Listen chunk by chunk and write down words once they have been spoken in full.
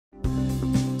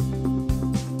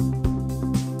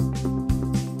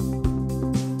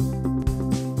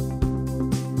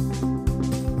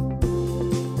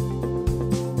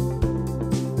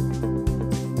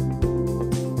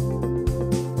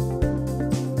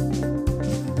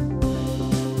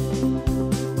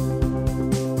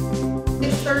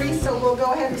6:30, so we'll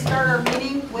go ahead and start our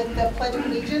meeting with the Pledge of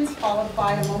Allegiance, followed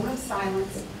by a moment of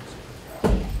silence.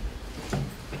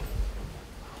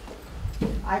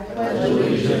 I pledge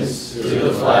allegiance to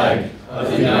the flag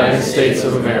of the United States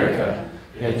of America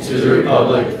and to the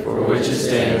republic for which it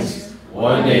stands,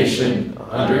 one nation,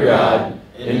 under God,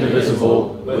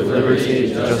 indivisible, with liberty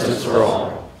and justice for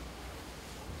all.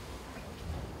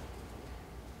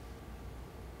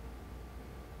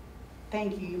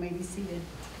 Thank you. You may be seated.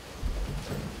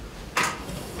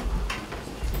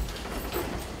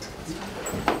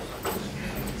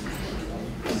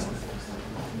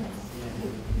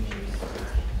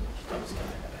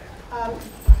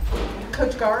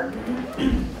 Coach Guard?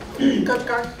 Coach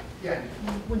Guard? Yeah.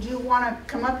 Would you want to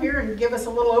come up here and give us a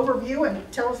little overview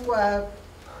and tell us what,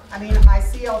 I mean, I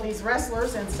see all these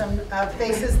wrestlers and some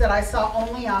faces that I saw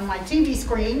only on my TV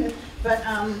screen, but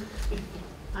I'm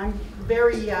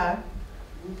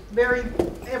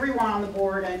everyone on the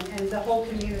board and the whole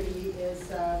community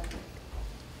is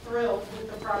thrilled with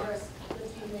the progress the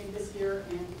team made this year,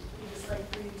 and we'd just like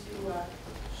for you to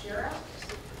share out.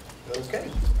 Okay,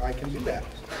 I can do that.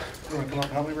 You want to come up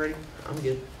and help me, Brady? I'm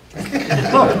good.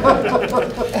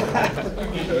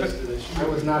 I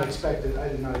was not expected. I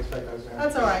did not expect I was going to.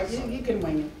 That's all right. You can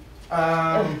wing it.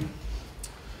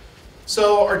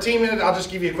 So our team ended, I'll just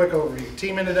give you a quick overview.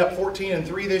 Team ended up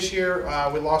 14-3 this year.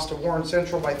 We lost to Warren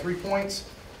Central by 3 points.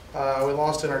 We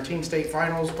lost in our team state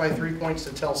finals by 3 points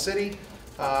to Tell City.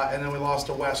 And then we lost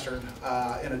to Western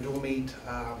in a dual meet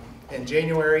in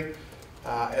January.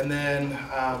 And then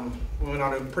we went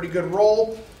on a pretty good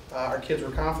roll. Our kids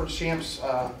were conference champs,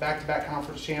 back-to-back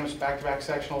conference champs, back-to-back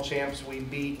sectional champs. We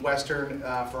beat Western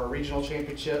for a regional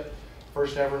championship,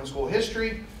 first ever in school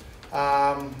history.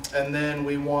 And then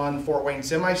we won Fort Wayne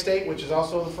Semi-State, which is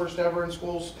also the first ever in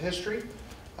school's history.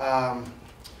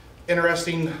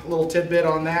 Interesting little tidbit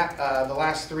on that. The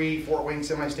last 3 Fort Wayne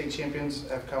Semi-State champions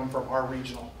have come from our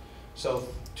regional. So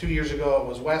 2 years ago it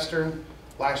was Western,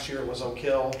 last year it was Oak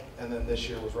Hill, and then this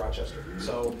year was Rochester.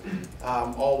 So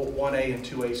all 1A and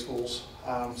 2A schools.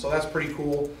 So that's pretty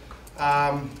cool.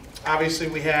 Obviously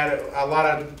we had a lot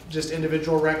of just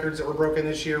individual records that were broken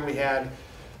this year. We had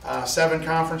 7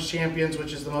 conference champions,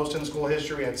 which is the most in school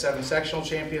history. We had 7 sectional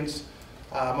champions,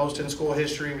 most in school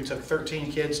history. We took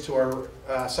 11 kids to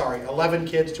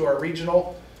our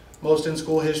regional, most in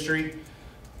school history.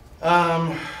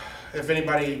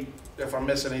 If I'm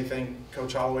missing anything,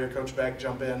 Coach Holloway or Coach Beck,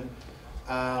 jump in.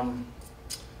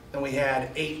 Then we had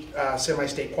 8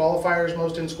 semi-state qualifiers,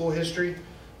 most in school history.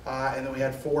 And then we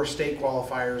had 4 state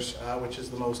qualifiers, which is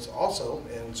the most also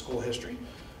in school history.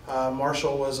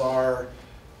 Marshall was our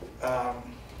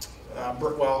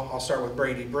well, I'll start with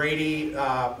Brady. Brady,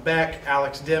 Beck,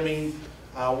 Alex Deming,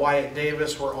 Wyatt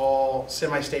Davis were all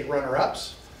semi-state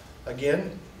runner-ups.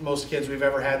 Again, most kids we've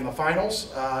ever had in the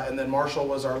finals. And then Marshall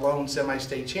was our lone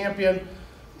semi-state champion.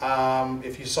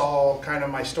 If you saw kind of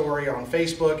my story on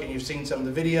Facebook and you've seen some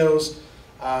of the videos,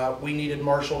 we needed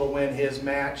Marshall to win his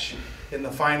match in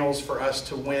the finals for us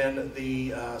to win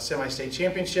the semi-state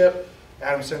championship.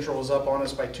 Adams Central was up on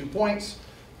us by 2 points.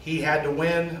 He had to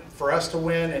win for us to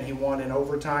win, and he won in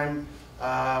overtime.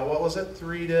 What was it,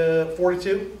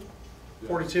 3-42?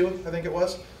 42, I think it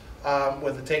was,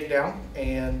 with the takedown.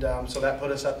 And so that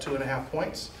put us up 2.5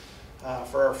 points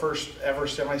for our first ever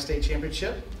semi-state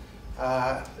championship.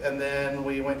 And then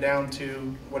we went down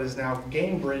to what is now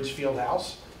Gamebridge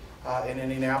Fieldhouse in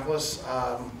Indianapolis.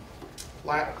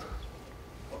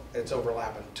 It's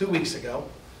overlapping. 2 weeks ago.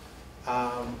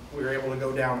 We were able to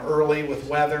go down early with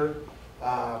weather.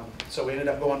 So we ended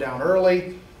up going down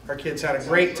early. Our kids had a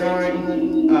great time.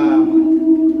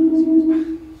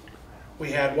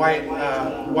 We had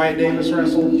Wyatt Davis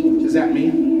wrestle. Is that me?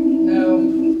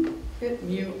 No. Hit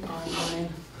mute on mine.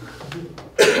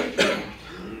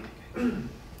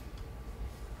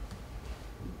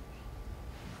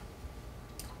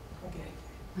 Okay.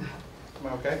 Am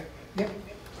I okay? Yep.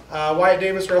 Wyatt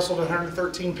Davis wrestled at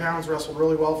 113 pounds, wrestled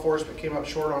really well for us, but came up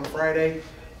short on Friday.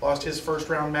 Lost his first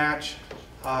round match.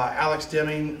 Alex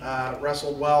Deming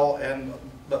wrestled well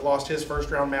but lost his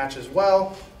first round match as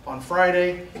well on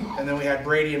Friday. And then we had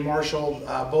Brady and Marshall,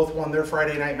 both won their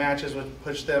Friday night matches, which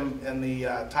pushed them in the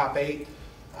top 8,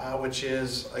 which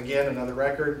is again another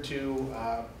record, 2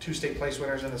 state place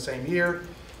winners in the same year.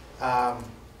 Of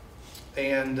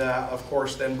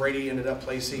course then Brady ended up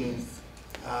placing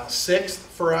 6th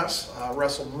for us,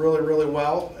 wrestled really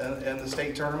well in the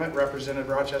state tournament, represented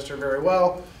Rochester very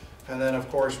well. And then of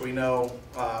course we know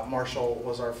Marshall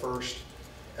was our first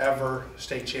ever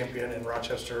state champion in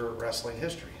Rochester wrestling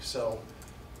history. So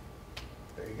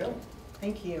there you go.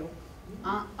 Thank you.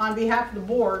 On behalf of the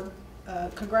board,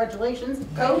 congratulations,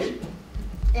 Coach.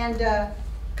 And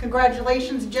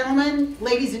congratulations, gentlemen,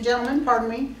 ladies and gentlemen, pardon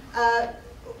me.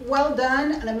 Well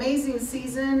done, an amazing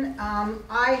season.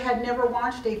 I had never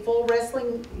watched a full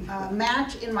wrestling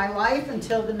match in my life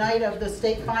until the night of the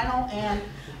state final, and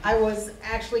I was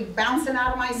actually bouncing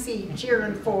out of my seat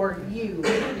cheering for you.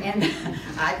 And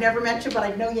I've never met you, but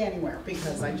I'd know you anywhere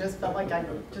because I just felt like I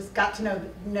just got to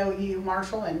know you,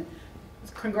 Marshall. And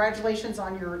congratulations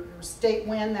on your state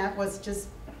win. That was just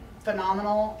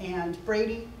phenomenal. And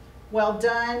Brady, well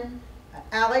done.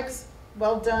 Alex,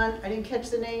 well done. I didn't catch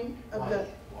the name of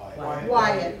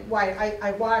Wyatt.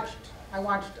 I watched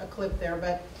a clip there,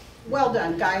 but well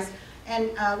done, guys.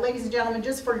 And ladies and gentlemen,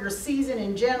 just for your season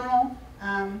in general,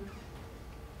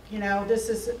 you know, this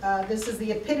is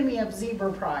the epitome of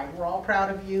zebra pride. We're all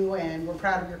proud of you, and we're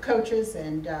proud of your coaches.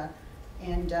 And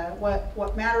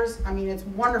what matters, I mean, it's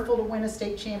wonderful to win a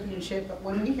state championship, but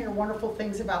when we hear wonderful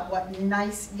things about what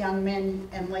nice young men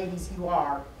and ladies you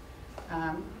are,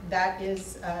 that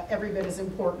is every bit as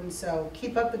important. So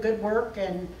keep up the good work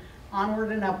and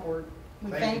onward and upward.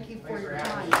 We thank you for your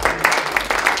time.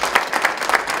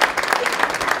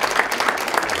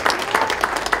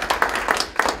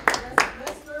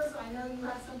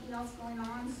 Going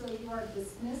on, so you are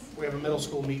dismissed. We have a middle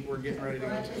school meet we're getting ready to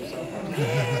go to. So.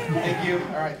 Thank you.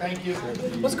 All right, thank you.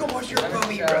 Let's go watch your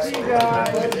movie. See you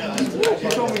guys.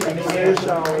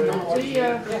 See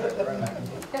ya.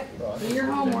 Do your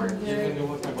homework, Jerry.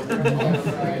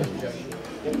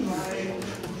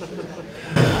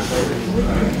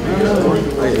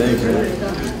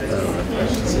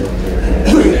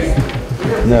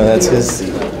 No, that's his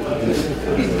seat.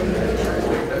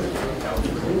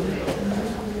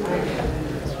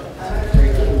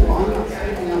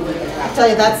 I tell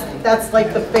you, that's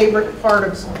like the favorite part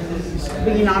of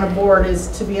being on a board, is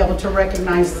to be able to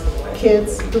recognize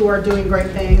kids who are doing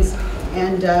great things,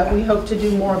 and we hope to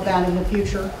do more of that in the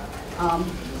future.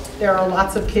 There are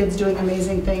lots of kids doing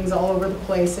amazing things all over the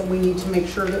place, and we need to make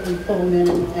sure that we pull them in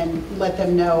and let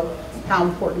them know how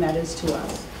important that is to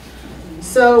us.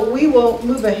 So we will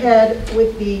move ahead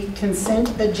with the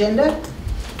consent agenda.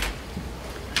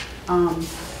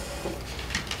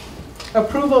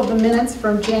 Approval of the minutes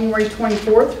from January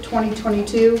 24th,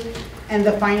 2022, and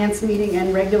the finance meeting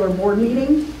and regular board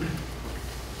meeting.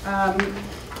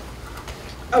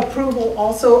 Approval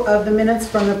also of the minutes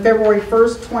from the February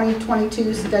 1st,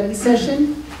 2022 study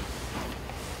session.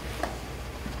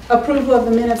 Approval of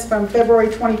the minutes from February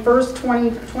 21st,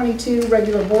 2022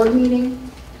 regular board meeting.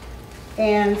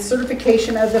 And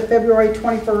certification of the February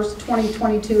 21st,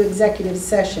 2022 executive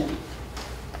session.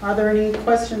 Are there any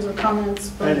questions or comments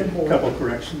from the board? A couple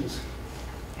corrections.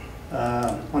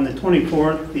 On the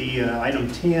 24th, the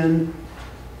item 10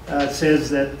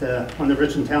 says that on the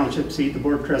Richland Township seat, the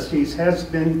Board of Trustees has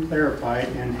been clarified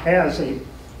and has a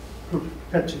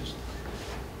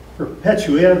perpetuity,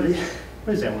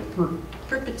 what is that one?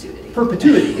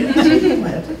 Perpetuity, yes.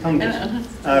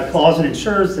 Clause that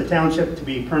ensures the township to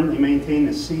be permanently maintain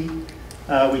the seat.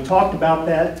 We talked about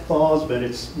that clause, but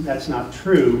that's not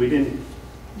true. We didn't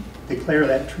declare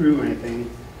that true or anything.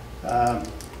 I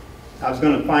was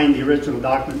going to find the original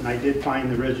document, and I did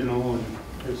find the original, and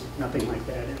there's nothing like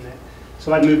that in that.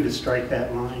 So I moved to strike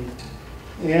that line.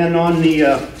 And on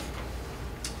the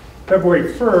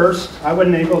February 1st, I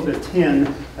wasn't able to attend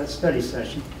that study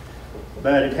session,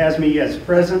 but it has me as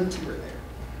present.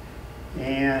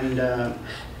 And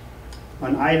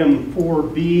on item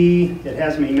 4B, it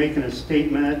has me making a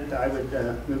statement. I would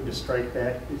move to strike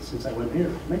that since I wasn't here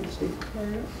to make a statement.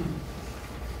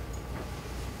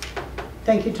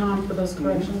 Thank you, Tom, for those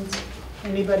corrections.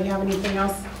 Anybody have anything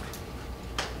else?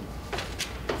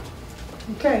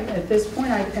 Okay, at this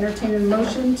point, I entertain a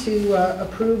motion to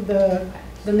approve the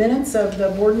minutes of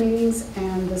the board meetings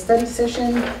and the study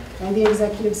session and the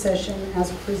executive session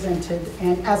as presented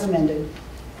and as amended.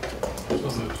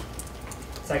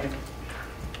 Second.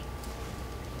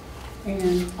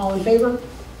 And all in favor?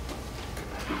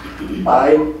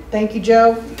 Aye. Thank you,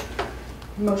 Joe.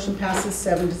 Motion passes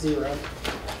 7-0.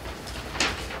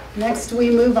 Next, we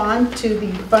move on to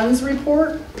the funds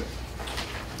report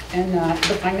and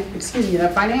the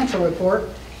financial report.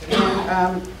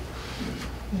 And,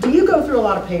 do you go through a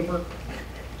lot of paper?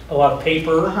 A lot of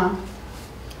paper. Uh-huh.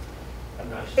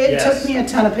 It took me a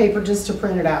ton of paper just to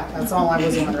print it out. That's all I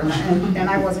was wondering. And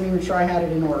I wasn't even sure I had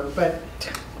it in order. But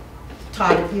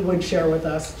Todd, if you would share with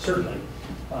us. Certainly.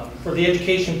 For the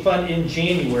education fund in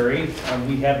January,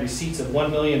 we had receipts of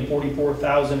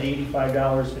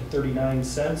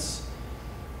 $1,044,085.39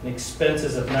 and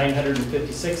expenses of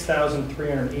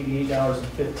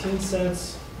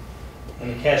 $956,388.15. And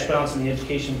the cash balance in the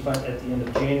education fund at the end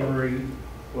of January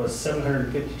was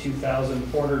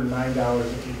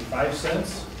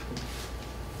 $752,409.85.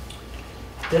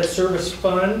 Debt service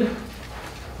fund,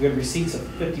 we had receipts of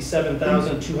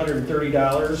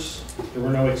 $57,230. There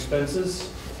were no expenses.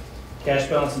 Cash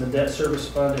balance in the debt service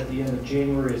fund at the end of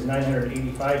January is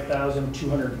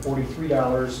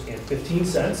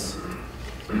 $985,243.15.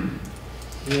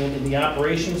 And in the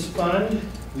operations fund,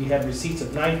 we had receipts of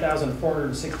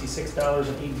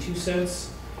 $9,466.82.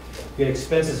 We had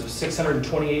expenses of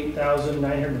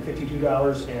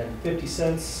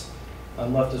 $628,952.50.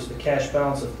 Left us the cash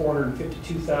balance of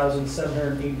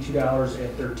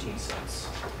 $452,782.13.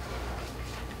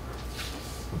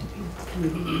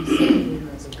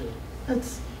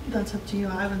 That's up to you.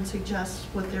 I would suggest,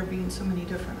 with there being so many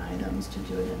different items, to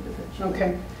do it individually.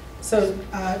 Okay. So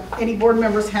any board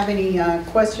members have any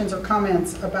questions or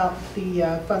comments about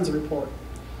the funds report?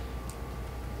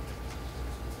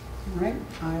 All right.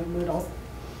 I would also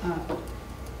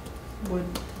would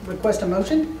request a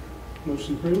motion.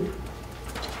 Motion approved?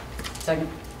 Second.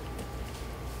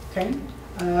 Okay.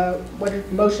 What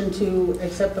motion to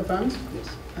accept the funds? Yes.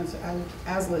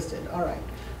 As listed. All right.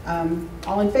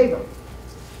 All in favor?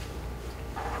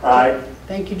 Aye.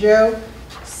 Thank you, Joe.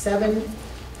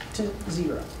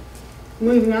 7-0.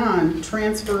 Moving on,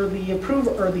 transfer the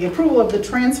approval of the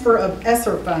transfer of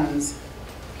ESSER funds.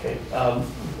 Okay, I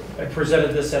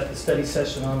presented this at the study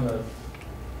session on the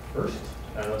 1st.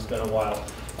 I know it's been a while.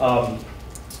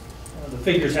 The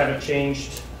figures haven't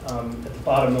changed. At the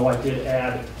bottom, though, I did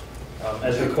add,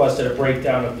 as requested, a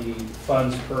breakdown of the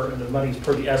funds the monies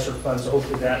per the ESSER funds. So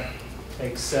hopefully that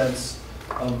makes sense.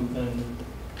 And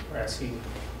we're asking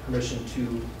permission to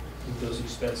move those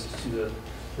expenses to the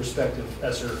respective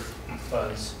ESSER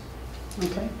funds.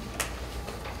 Okay.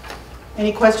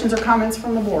 Any questions or comments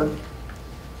from the board?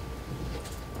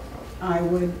 I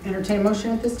would entertain a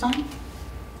motion at this time.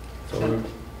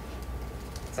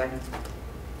 Second.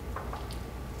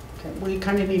 Okay. We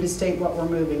kind of need to state what we're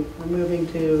moving. We're moving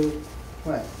to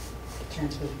what?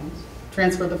 Transfer the funds.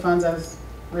 Transfer the funds as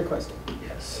requested.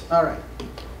 Yes. All right.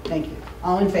 Thank you.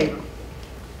 All in favor?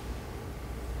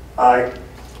 Aye.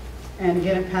 And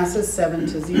again, it passes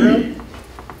 7-0.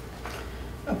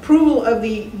 Approval of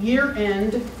the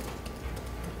year-end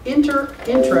intra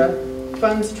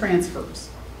funds transfers.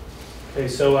 Okay,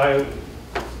 so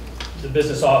the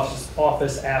business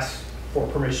office asks for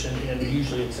permission, and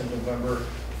usually it's in November,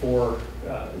 for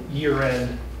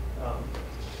year-end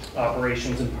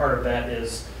operations, and part of that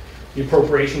is the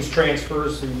appropriations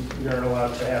transfers. And you aren't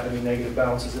allowed to have any negative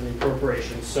balances in the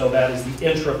appropriations. So that is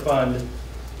the intra-fund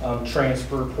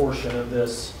transfer portion of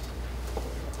this.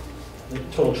 The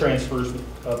total transfers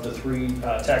of the three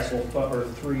taxable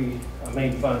three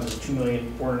main funds is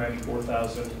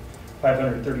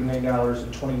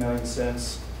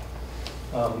 $2,494,539.29.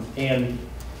 And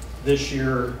this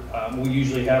year, we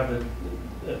usually have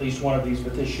at least one of these,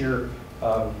 but this year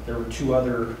there were two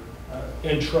other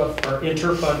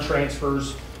inter-fund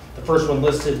transfers. The first one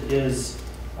listed is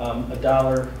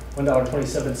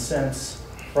 $1.27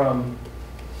 from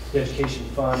the education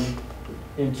fund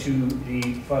into the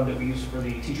fund that we use for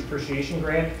the teacher appreciation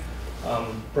grant.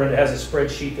 Brenda has a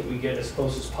spreadsheet that we get as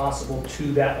close as possible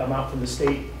to that amount from the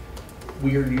state.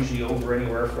 We are usually over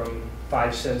anywhere from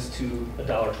 5 cents to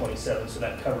 $1.27, so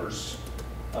that covers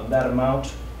that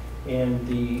amount. And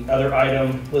the other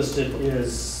item listed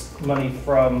is money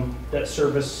from debt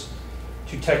service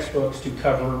to textbooks to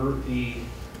cover the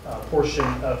portion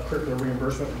of curricular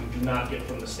reimbursement we do not get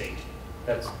from the state.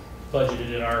 That's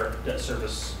budgeted in our debt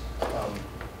service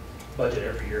budget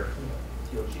every year from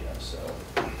the TOGF. So,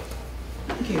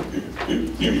 Thank you.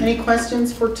 Any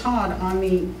questions for Todd on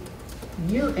the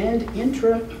year-end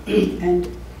inter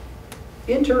and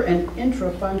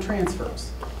intra-fund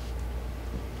transfers?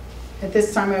 At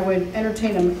this time, I would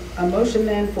entertain a motion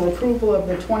then for approval of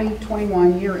the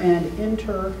 2021 year-end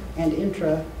inter and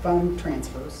intra-fund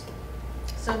transfers.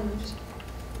 So moved.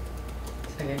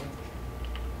 Second.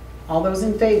 All those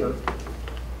in favor?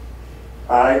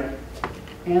 Aye.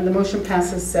 And the motion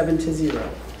passes 7-0.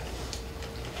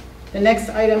 The next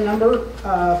item, number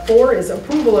 4, is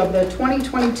approval of the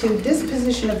 2022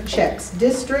 disposition of checks,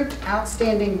 district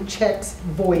outstanding checks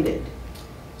voided.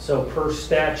 So per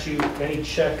statute, any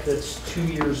check that's 2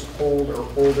 years old or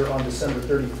older on December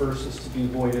 31st is to be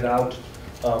voided out.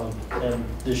 And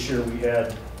this year we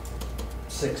had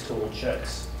 6 total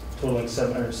checks, totaling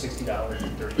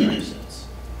 $760.39.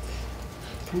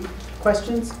 Okay.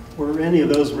 Questions? Were any of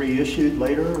those reissued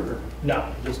later, or No,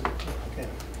 just, okay.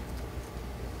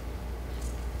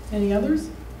 Any others?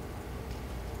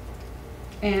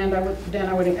 And then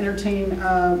I would entertain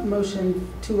a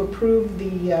motion to approve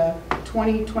the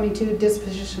 2022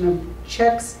 disposition of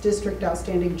checks, district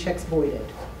outstanding checks voided.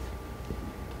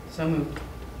 So moved.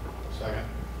 Second.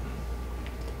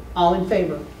 All in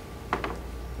favor?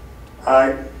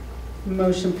 Aye.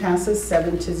 Motion passes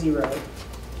 7-0.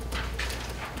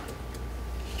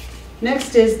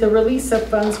 Next is the release of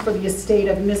funds for the estate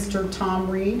of Mr. Tom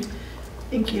Reed.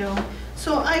 Thank you.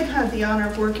 So I've had the honor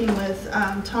of working with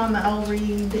Tom L.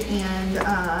 Reed, and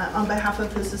on behalf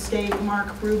of his estate, Mark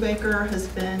Brubaker has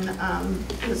been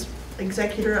his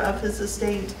executor of his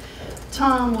estate.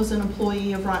 Tom was an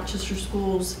employee of Rochester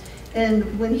Schools,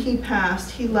 and when he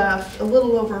passed, he left a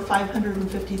little over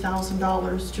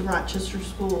 $550,000 to Rochester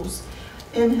Schools.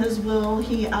 In his will,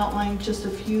 he outlined just a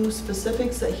few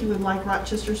specifics that he would like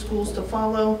Rochester Schools to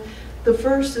follow. The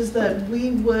first is that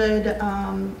we would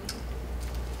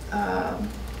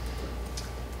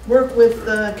work with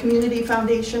the Community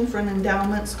Foundation for an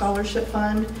endowment scholarship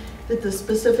fund, that the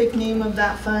specific name of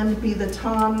that fund be the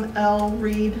Tom L.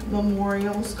 Reed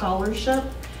Memorial Scholarship.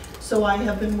 So I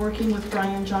have been working with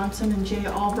Brian Johnson and Jay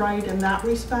Albright in that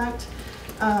respect.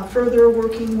 Further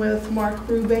working with Mark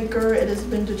Brubaker, it has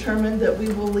been determined that we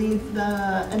will leave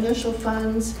the initial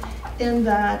funds in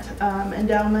that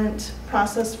endowment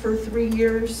process for 3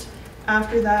 years.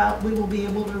 After that, we will be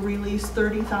able to release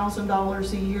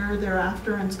 $30,000 a year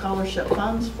thereafter in scholarship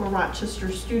funds for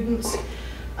Rochester students.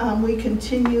 We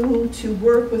continue to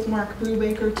work with Mark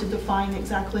Brubaker to define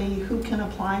exactly who can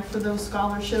apply for those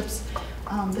scholarships.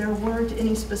 There weren't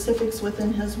any specifics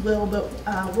within his will, but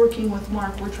working with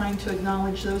Mark, we're trying to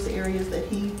acknowledge those areas that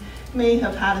he may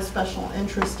have had a special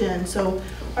interest in. So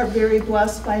are very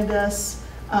blessed by this.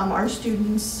 Our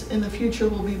students in the future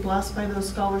will be blessed by those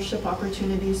scholarship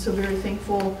opportunities, so very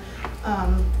thankful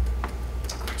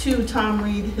to Tom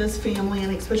Reed, his family,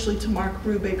 and especially to Mark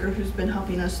Brubaker, who's been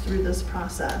helping us through this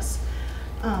process.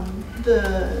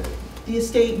 The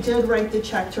estate did write the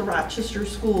check to Rochester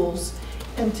Schools,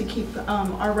 and to keep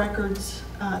our records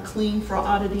clean for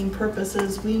auditing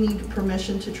purposes, we need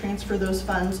permission to transfer those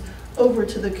funds over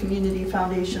to the Community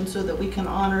Foundation so that we can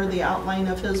honor the outline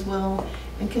of his will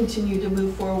and continue to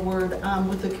move forward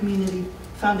with the Community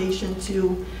Foundation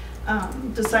to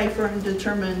decipher and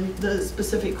determine the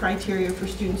specific criteria for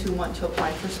students who want to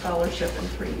apply for scholarship in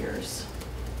 3 years.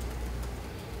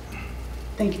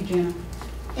 Thank you, Jana.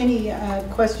 Any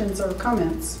questions or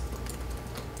comments?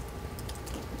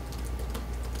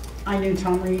 I knew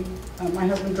Tom Reed. My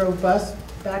husband drove bus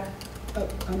back a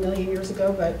million years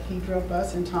ago, but he drove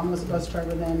bus, and Tom was a bus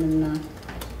driver then, and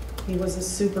he was a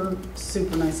super,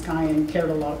 super nice guy and cared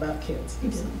a lot about kids.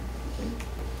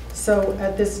 So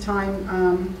at this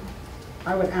time,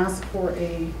 I would ask for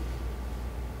a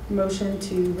motion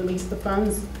to release the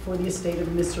funds for the estate of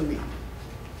Mr. Reed.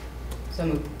 So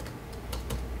moved.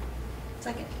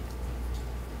 Second.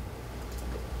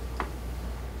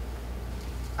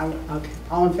 Okay,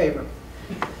 all in favor?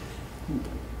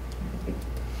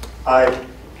 Aye.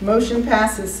 Motion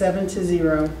passes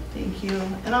 7-0. Thank you.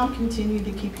 And I'll continue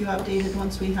to keep you updated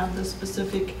once we have the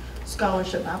specific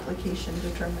scholarship application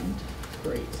determined.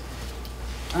 Great.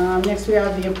 Next, we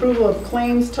have the approval of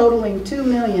claims totaling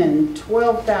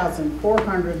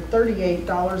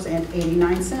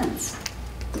 $2,012,438.89.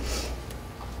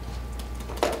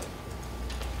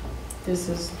 This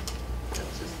is,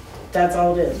 that's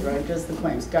all it is, right? Just the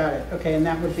claims. Got it. Okay, and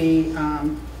that would be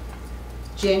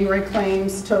January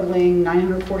claims totaling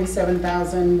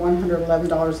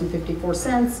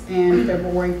 $947,111.54, and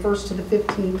February 1st to the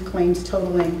 15th claims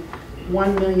totaling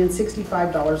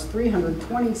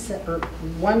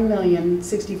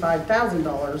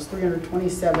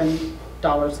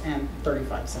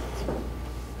 $1,065,327.35.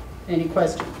 Any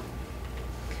question?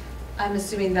 I'm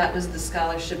assuming that was the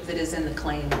scholarship that is in the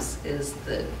claims, is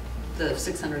the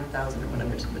 600,000 or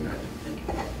whatever's been written.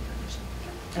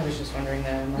 I was just wondering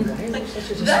that. I'm like,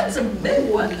 That's a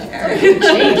big one there.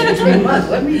 change between months.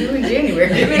 What did we do in January?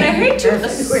 I mean, I hate to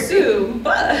assume,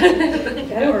 but.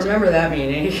 I don't remember that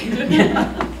meeting.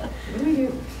 What do we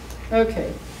do?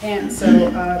 Okay, and so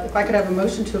if I could have a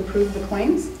motion to approve the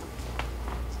claims?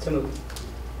 So moved.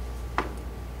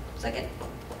 Second.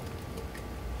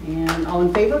 And all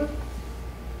in favor?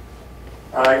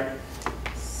 Aye.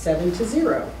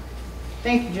 7-0.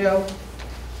 Thank you, Joe.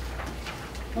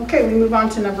 Okay, we move on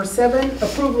to number 7,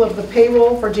 approval of the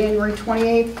payroll for January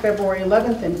 28th, February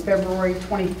 11th, and February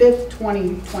 25th,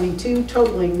 2022,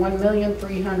 totaling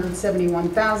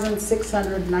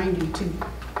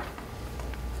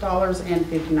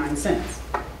 $1,371,692.59.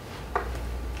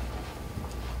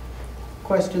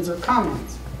 Questions or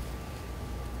comments?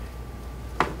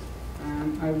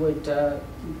 I would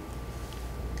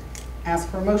ask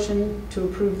for a motion to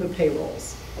approve the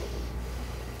payrolls.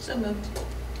 So moved.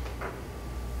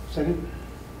 Second?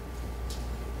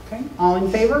 Okay, all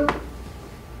in favor?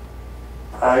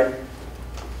 Aye.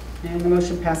 And the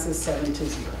motion passes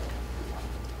 7-0.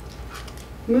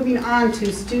 Moving on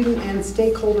to student and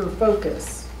stakeholder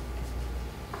focus.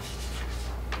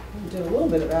 We did a little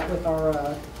bit of that with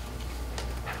our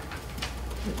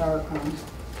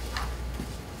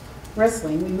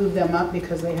wrestling. We moved them up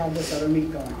because they had this other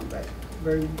meet going on, but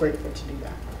very grateful to do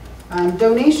that.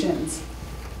 Donations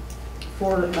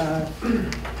for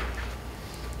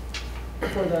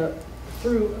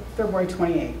through February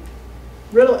 28th.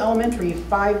 Riddle Elementary,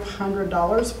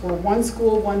 $500 for One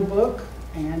School, One Book,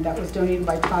 and that was donated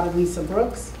by Todd and Lisa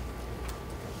Brooks.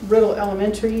 Riddle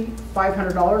Elementary,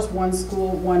 $500, One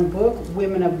School, One Book,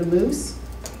 Women of the Moose.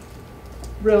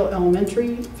 Riddle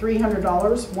Elementary,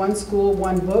 $300, One School,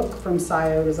 One Book, from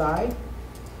Scioto's Eye.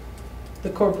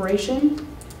 The Corporation,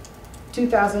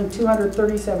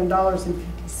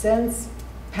 $2,237.50,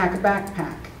 Pack a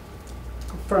Backpack,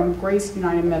 from Grace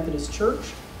United Methodist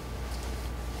Church.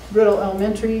 Riddle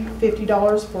Elementary,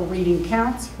 $50 for Reading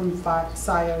Counts, from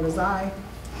Scioto's Eye.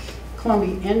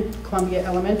 Columbia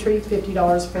Elementary,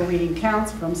 $50 for Reading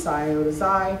Counts, from Scioto's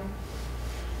Eye.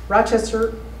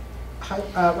 Rochester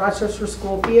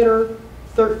School Theater,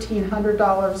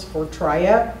 $1,300 for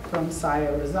Triette, from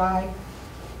Scioto's Eye.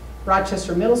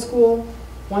 Rochester Middle School,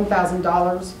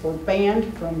 $1,000 for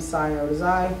Band, from Scioto's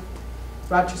Eye.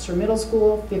 Rochester Middle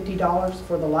School, $50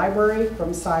 for the library,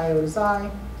 from Scioto's Eye.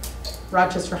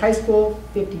 Rochester High School,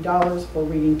 $50 for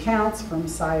Reading Counts, from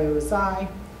Scioto's Eye.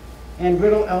 And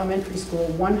Riddle Elementary School,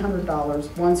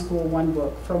 $100, One School, One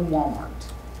Book, from Walmart.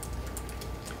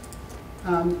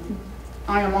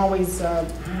 I am always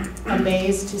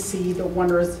amazed to see the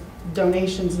wondrous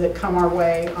donations that come our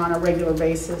way on a regular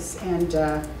basis, and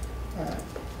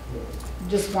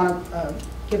just want to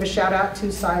give a shout out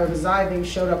to Scioto's Eye. They've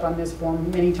showed up on this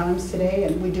form many times today,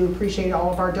 and we do appreciate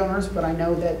all of our donors, but I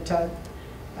know that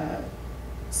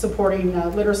supporting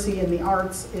literacy and the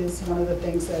arts is one of the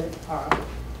things that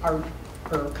are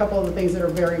a couple of the things that are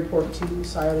very important to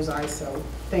Scioto's Eye, so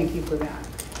thank you for that.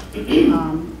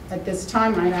 At this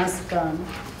time, I'd ask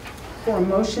for a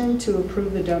motion to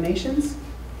approve the donations.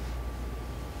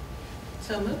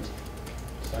 So moved.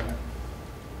 Second.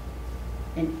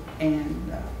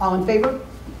 And all in favor?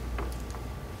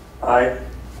 Aye.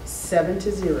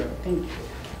 7-0. Thank you.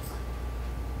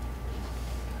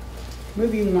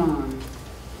 Moving on.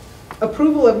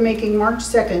 Approval of making March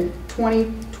 2nd,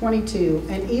 2022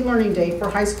 an e-learning day for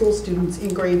high school students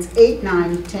in grades 8,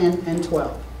 9, 10, and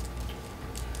 12.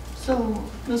 So,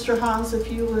 Mr. Haas,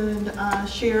 if you would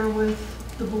share with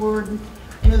the board,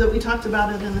 I know that we talked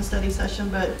about it in the study session,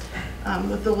 but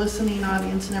with the listening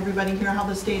audience and everybody here, how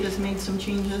the state has made some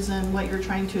changes and what you're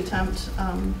trying to attempt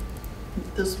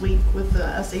this week with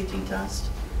the SAT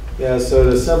test. Yeah, so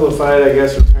to simplify it, I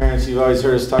guess for parents, you've always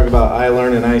heard us talk about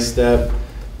iLearn and iStep.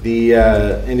 The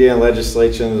Indiana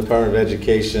legislature and the Department of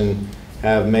Education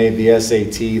have made the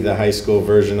SAT the high school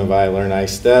version of iLearn,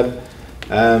 iStep.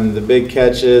 The big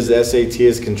catch is the SAT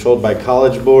is controlled by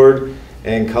College Board,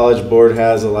 and College Board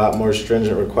has a lot more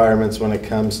stringent requirements when it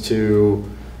comes to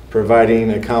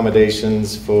providing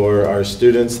accommodations for our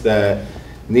students that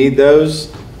need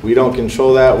those. We don't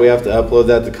control that. We have to upload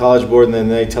that to College Board, and then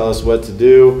they tell us what to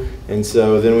do. And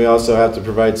so then we also have to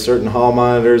provide certain hall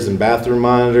monitors and bathroom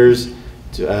monitors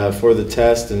for the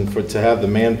test, and to have the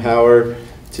manpower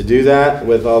to do that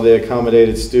with all the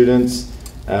accommodated students.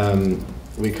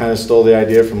 We kind of stole the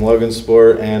idea from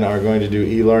Logansport and are going to do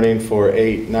e-learning for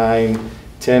 8, 9,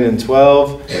 10, and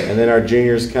 12. And then our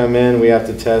juniors come in. We have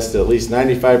to test at least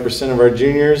 95% of our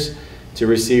juniors to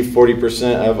receive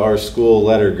 40% of our school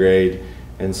letter grade.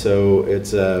 And so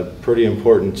it's a pretty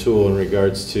important tool in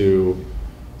regards to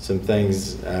some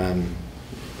things on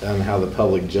how the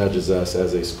public judges us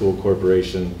as a school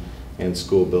corporation and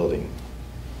school building.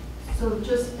 So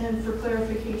just, and for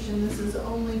clarification, this is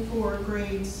only for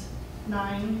grades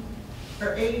 9,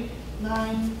 or 8,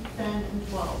 9, 10, and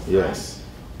 12, Yes.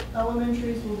 correct?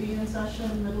 Elementaries will be in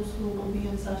session, middle school will be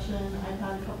in session. I've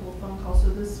had a couple of phone calls, so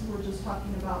this, we're just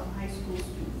talking about high school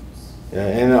students. Yeah,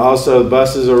 and also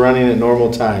buses are running at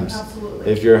normal times.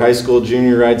 Absolutely. If your high school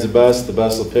junior rides a bus, the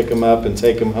bus will pick them up and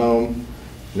take them home.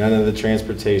 None of the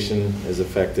transportation is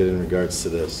affected in regards to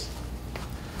this.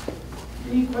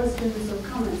 Any questions or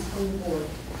comments from the board?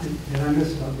 Did I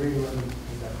miss about grade 11?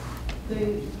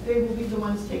 They will be the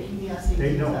ones taking the SAT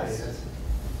They know test. it.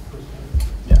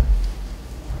 Yeah.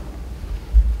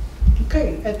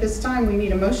 Okay, at this time, we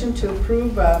need a motion to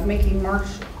approve making March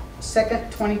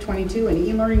 2nd, 2022, an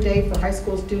e-learning day for high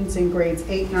school students in grades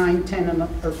 8, 9, 10, and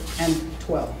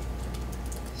 12.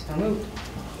 So moved.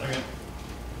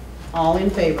 All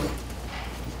in favor?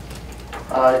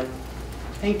 Aye.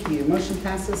 Thank you. Motion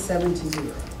passes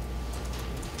 7-0.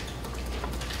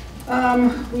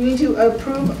 We need to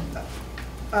approve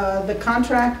the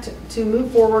contract to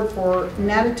move forward for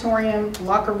natatorium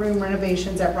locker room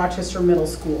renovations at Rochester Middle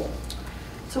School.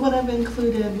 So what I've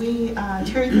included,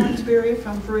 Terry Thornsberry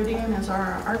from Viridian is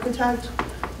our architect.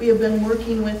 We have been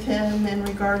working with him in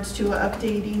regards to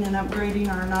updating and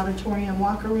upgrading our natatorium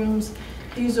locker rooms.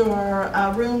 These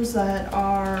are rooms that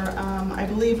are, I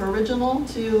believe, original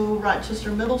to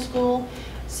Rochester Middle School.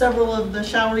 Several of the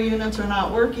shower units are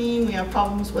not working. We have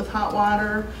problems with hot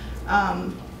water.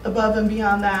 Above and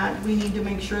beyond that, we need to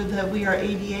make sure that we are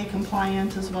ADA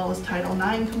compliant as well as Title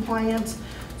IX compliant.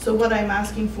 So what I'm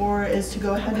asking for is to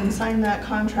go ahead and sign that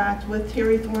contract with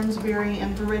Terry Thornsberry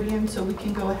and Viridian so we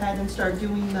can go ahead and start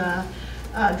doing the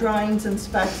drawings and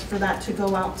specs for that to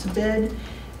go out to bid.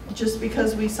 Just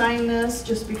because we sign this,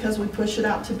 just because we push it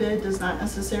out to bid does not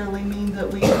necessarily mean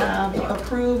that we have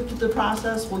approved the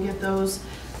process. We'll get those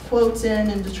quotes in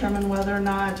and determine whether or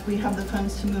not we have the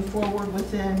funds to move forward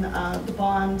within the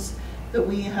bonds that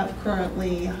we have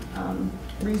currently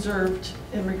reserved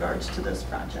in regards to this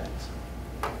project.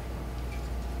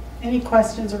 Any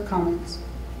questions or comments?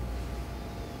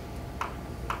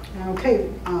 Okay,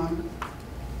 I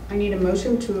need a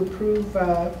motion to approve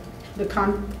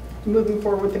moving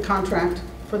forward with the contract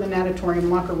for the natatorium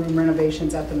locker room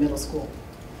renovations at the middle school.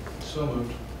 So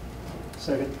moved.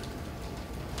 Second.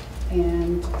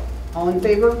 And all in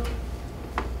favor?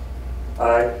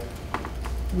 Aye.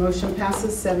 Motion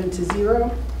passes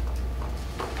 7-0.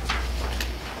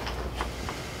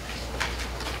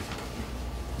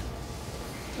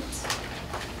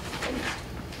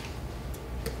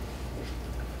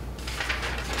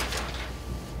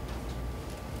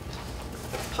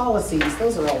 Policies,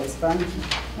 those are always fun.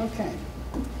 Okay.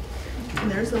 And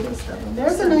there's a list of them.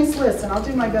 There's a nice list, and I'll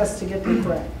do my best to get them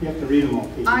correct. You have to read them all,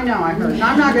 Pete. I know, I heard. And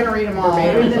I'm not going to read them all.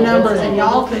 I'll read the numbers, and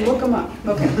y'all can look them up.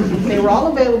 Okay. They were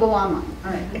all available online.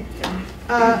 All right.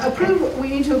 We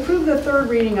need to approve the third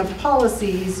reading of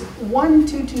policies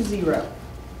 1220,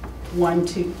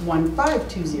 1520,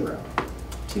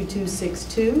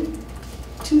 2262,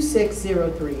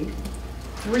 2603,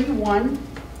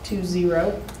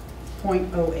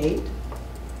 3120.08,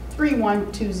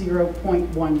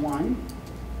 3120.11,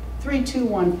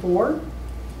 3214,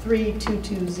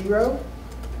 3220,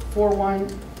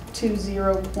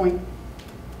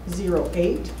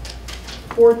 4120.08,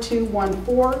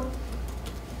 4214,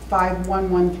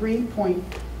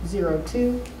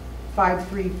 5113.02,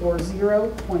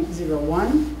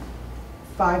 5340.01,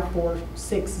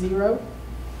 5460,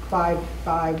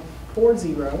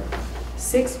 5540,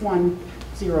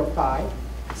 6105,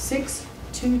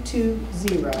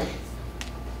 6220,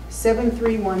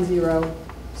 7310,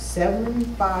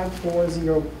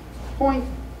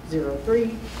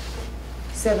 7540.03,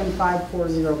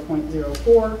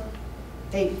 7540.04,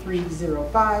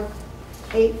 8305,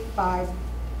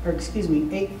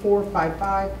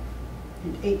 8455,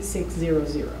 and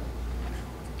 8600.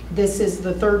 This is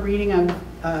the third reading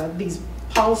of these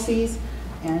policies,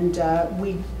 and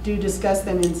we do discuss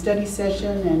them in study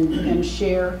session and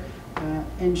share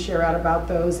out about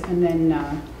those, and then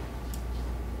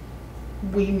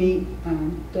we meet,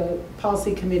 the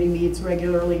policy committee meets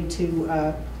regularly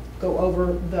to go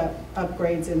over the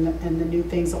upgrades and the new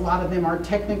things. A lot of them are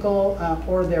technical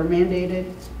or they're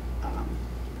mandated,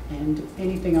 and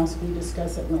anything else we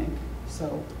discuss at length.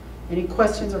 So any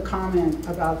questions or comment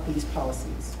about these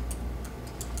policies?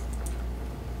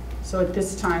 So at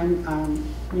this time,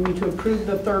 we need to approve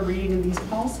the third reading of these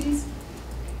policies.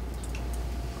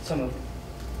 So moved.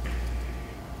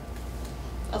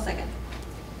 I'll second.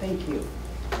 Thank you.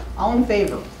 All in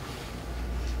favor?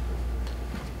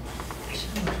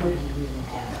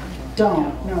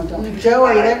 Don't. Joe,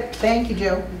 are you there? Thank you,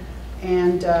 Joe.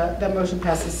 And that motion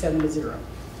passes 7-0.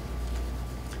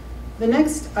 The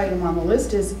next item on the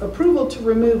list is approval to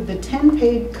remove the 10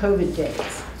 paid COVID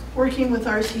days. Working with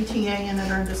our CTA and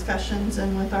in our discussions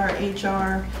and with our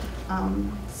HR,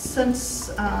 since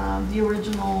the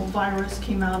original virus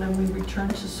came out and we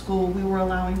returned to school, we were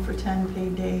allowing for 10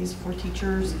 paid days for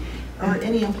teachers or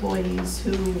any employees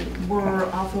who were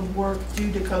off of work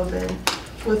due to COVID.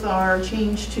 With our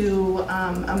change to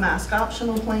a mask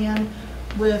optional plan,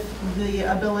 with the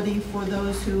ability for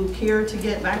those who care to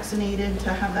get vaccinated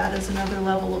to have that as another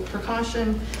level of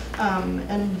precaution,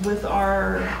 and with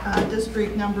our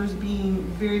district numbers being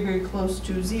very, very close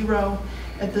to zero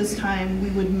at this time,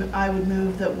 I would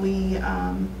move that we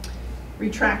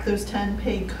retract those 10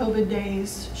 paid COVID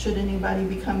days. Should anybody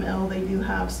become ill, they do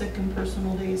have sick and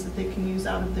personal days that they can use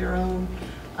out of their own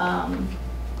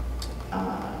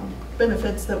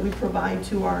benefits that we provide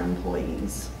to our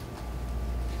employees.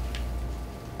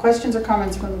 Questions or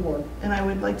comments from the board? And I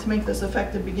would like to make this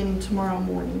effective beginning tomorrow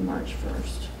morning, March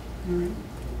 1st. All right.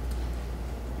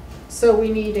 So we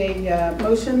need a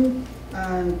motion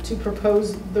to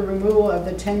propose the removal of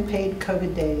the 10 paid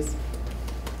COVID days.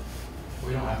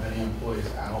 We don't have any employees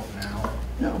out now,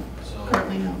 No, so.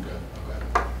 currently no. Good,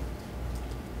 okay.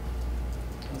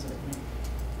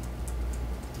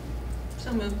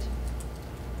 So moved.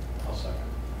 I'll second.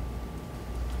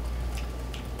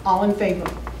 All in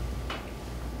favor?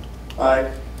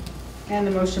 Aye. And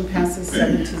the motion passes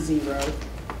 7-0.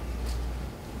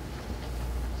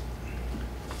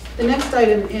 The next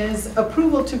item is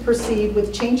approval to proceed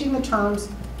with changing the terms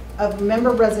of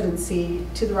member residency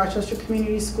to the Rochester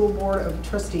Community School Board of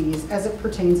Trustees as it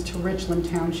pertains to Richland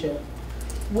Township.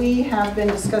 We have been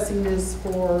discussing this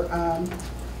for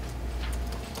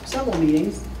several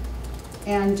meetings,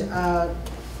 and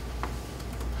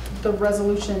the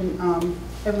resolution,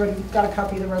 everybody got a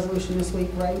copy of the resolution this week,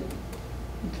 right?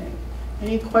 Okay.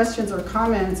 Any questions or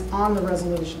comments on the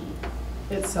resolution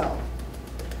itself?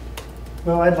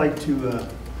 Well, I'd like to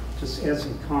just add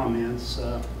some comments.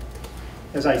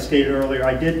 As I stated earlier,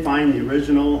 I did find the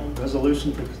original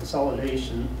resolution for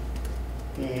consolidation,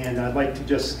 and I'd like to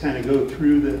just kind of go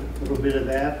through the little bit of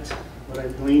that, what I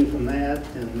gleaned from that,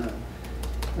 and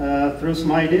throw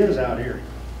some ideas out here.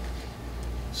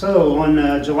 So on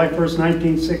July 1st,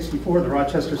 1964, the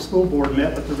Rochester School Board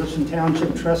met with the Richland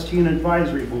Township Trustee and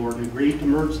Advisory Board and agreed to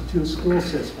merge the two school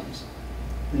systems.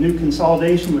 The new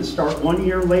consolidation would start 1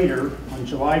 year later on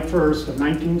July 1st of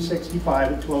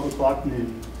 1965 at 12 o'clock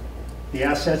noon. The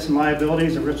assets and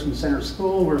liabilities of Richland Center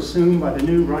School were assumed by the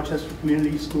new Rochester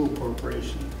Community School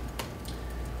Corporation.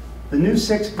 The new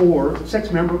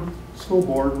six-member school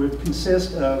board would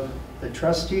consist of the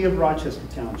trustee of Rochester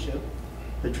Township,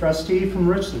 the trustee from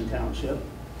Richland Township,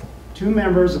 2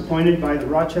 members appointed by the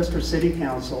Rochester City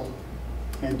Council,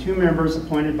 and 2 members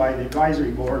appointed by the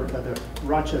advisory board of the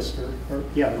Rochester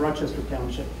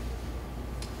Township.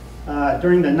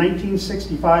 During the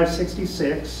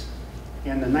 1965-66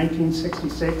 and the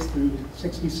 1966 through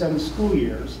 67 school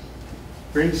years,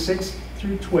 grades 6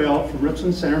 through 12 from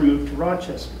Richland Center moved to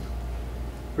Rochester.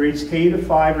 Grades K to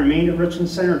 5 remained at Richland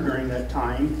Center during that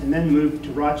time and then moved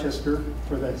to Rochester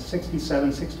for the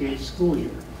 67-68 school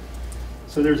year.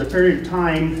 So there's a period of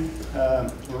time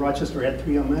where Rochester had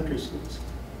 3 elementary schools.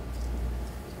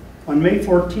 On May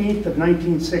 14th of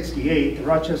 1968, the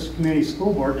Rochester Community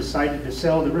School Board decided to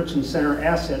sell the Richland Center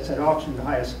assets at auction to the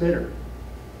highest bidder.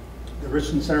 The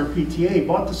Richland Center PTA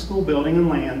bought the school building and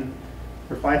land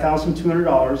for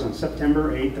 $5,200 on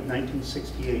September 8th of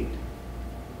 1968.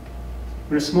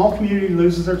 When a small community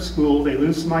loses their school, they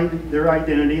lose their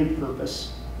identity and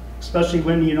purpose, especially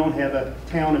when you don't have a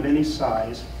town of any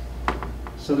size.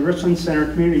 So the Richland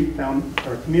Center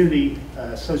Community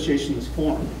Association was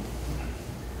formed.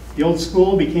 The old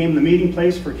school became the meeting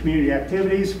place for community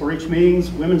activities, 4-H meetings,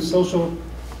 Women's Social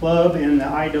Club, and the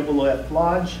IWF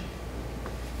Lodge.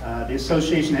 The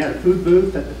association had a food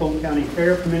booth at the Fulton County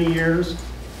Fair for many years.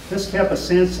 This kept a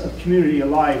sense of community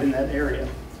alive in that area.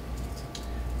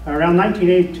 Around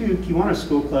 1982, Kiwanis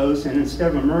School closed, and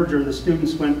instead of a merger, the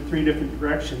students went 3 different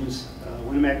directions,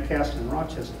 Winnemac, Caston, and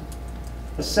Rochester.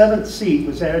 A 7th seat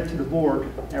was added to the board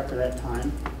after that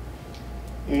time.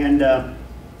 And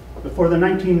before the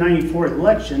 1994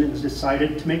 election, it was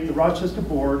decided to make the Rochester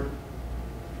board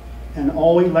an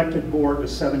all-elected board with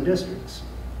 7 districts.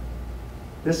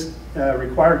 This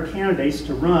required candidates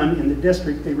to run in the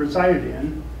district they resided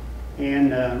in,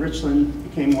 and Richland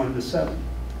became one of the 7.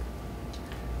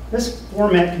 This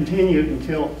format continued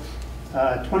until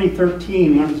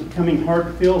 2013, when it was becoming hard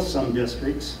to fill some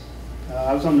districts.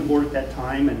 I was on the board at that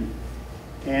time,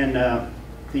 and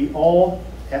the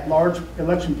all-at-large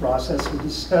election process was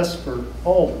discussed for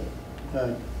all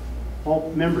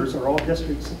members or all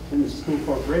districts in the school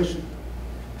corporation.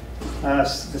 The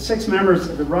 6 members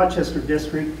of the Rochester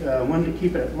district wanted to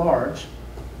keep it at large.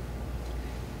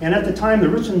 And at the time, the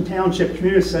Richland Township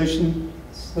Community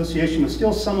Association was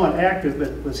still somewhat active,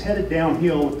 but was headed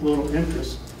downhill with little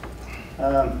interest.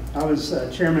 I was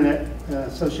chairman of that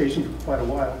association for quite a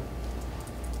while.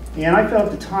 And I felt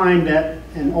at the time that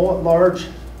an all-at-large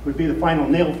would be the final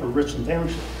nail for Richland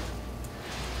Township.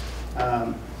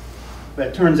 But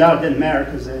it turns out it didn't matter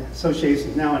because the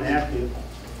association is now inactive.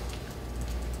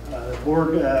 The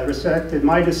board respected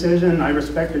my decision, I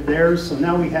respected theirs, so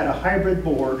now we had a hybrid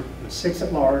board with 6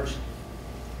 at large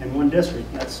and 1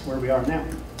 district. That's where we are now.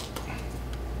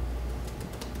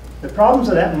 The problems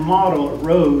of that model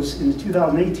arose in the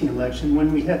 2018 election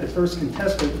when we had the first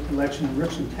contested election in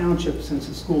Richland Township since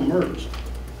the school merged.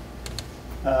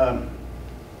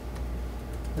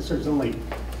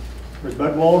 There's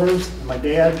Bud Walters, and my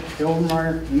dad, Bill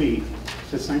Meyer, and me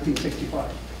since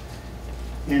 1965.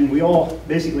 And we all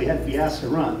basically had to be asked to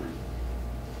run.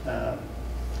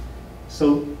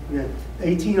 So the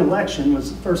 18 election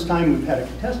was the first time we've had a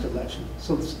contested election.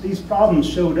 So these problems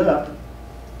showed up.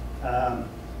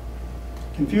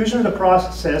 Confusion of the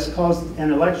process caused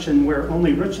an election where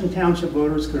only Richland Township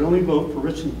voters could only vote for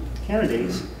Richland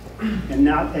candidates and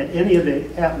not at any of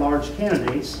the at-large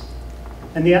candidates.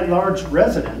 And the at-large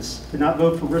residents could not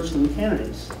vote for Richland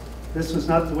candidates. This was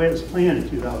not the way it was planned in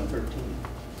 2013.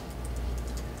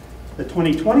 The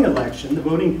 2020 election, the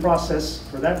voting process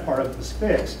for that part of it was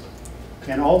fixed,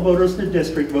 and all voters in the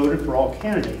district voted for all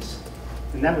candidates.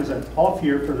 And that was an off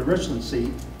year for the Richland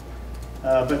seat,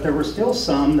 but there were still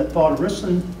some that thought a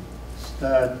Richland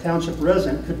Township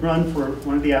resident could run for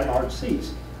one of the at-large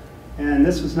seats. And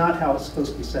this was not how it's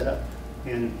supposed to be set up,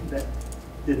 and that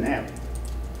didn't happen.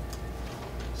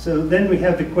 So then we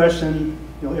have the question,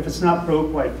 if it's not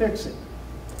broke, why fix it?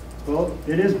 Well,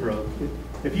 it is broke.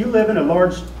 If you live in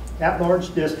a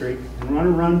at-large district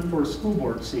and run for a school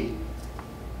board seat,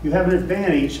 you have an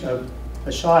advantage of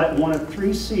a shot at one of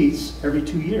 3 seats every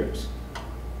 2 years.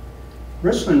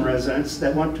 Richland residents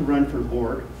that want to run for a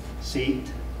board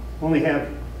seat only have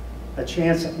a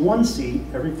chance at 1 seat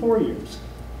every 4 years.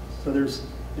 So there's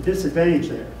a disadvantage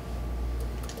there.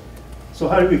 So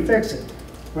how do we fix it?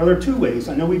 Well, there are 2 ways.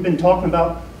 I know we've been talking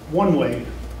about one way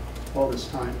all this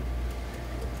time.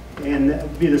 And that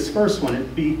would be this first one. It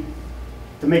would be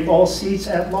to make all seats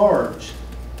at large.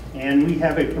 And we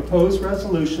have a proposed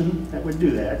resolution that would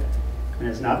do that, and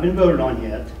it's not been voted on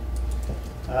yet.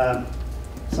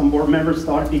 Some board members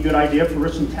thought it'd be a good idea for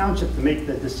Richland Township to make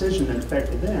the decision that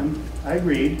affected them. I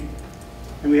agreed.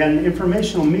 And we had an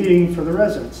informational meeting for the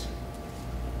residents.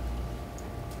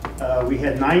 We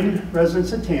had 9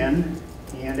 residents attend,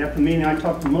 and after the meeting I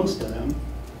talked to most of them.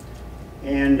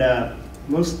 And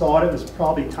most thought it was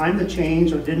probably time to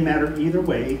change, or it didn't matter either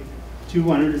way. 2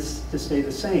 wanted to stay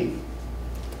the same.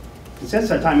 And since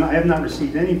that time, I have not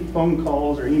received any phone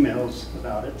calls or emails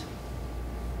about it.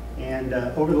 And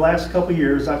over the last couple of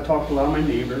years, I've talked to a lot of my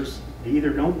neighbors. They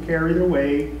either don't care either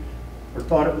way, or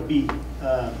thought it would be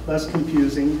less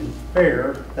confusing and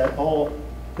fair that all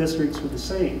districts were the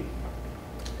same.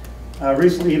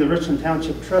 Recently, the Richland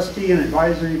Township Trustee and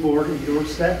Advisory Board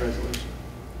endorsed that resolution.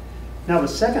 Now, the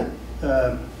second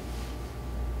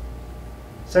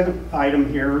item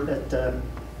here that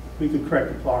we could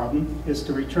correct the problem is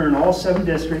to return all 7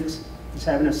 districts as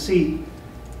having a seat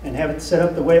and have it set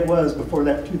up the way it was before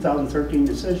that 2013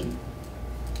 decision.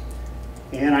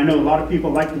 And I know a lot of people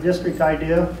like the district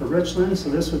idea for Richland, so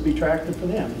this would be attractive for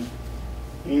them.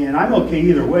 And I'm okay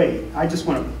either way. I just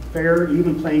want a fair,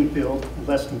 even playing field with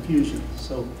less confusion.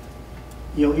 So,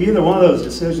 either one of those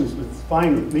decisions was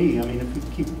fine with me. I mean, if we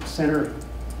keep the center,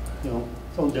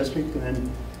 its own district, and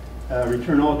then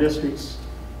return all districts,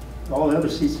 all the other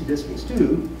seats to districts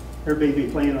too, everybody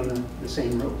be playing on the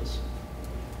same rules.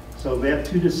 So we have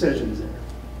 2 decisions there.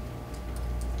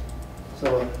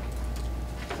 So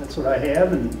that's what I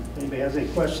have, and if anybody has any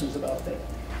questions about that.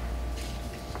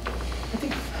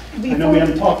 I know we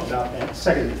haven't talked about that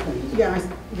second thing. Yeah,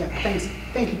 thanks.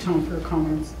 Thank you, Tom, for your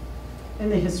comments.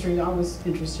 And the history, I was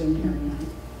interested in hearing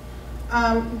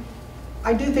that.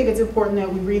 I do think it's important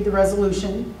that we read the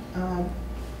resolution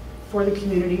for the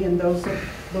community and those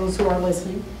who are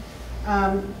listening.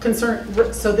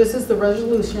 So this is the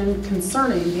resolution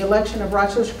concerning the election of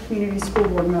Rochester Community School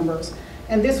Board members.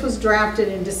 And this was drafted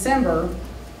in December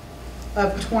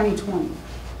of 2020.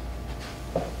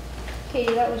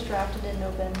 Katie, that was drafted in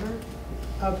November.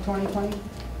 Of 2020?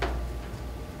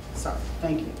 Sorry,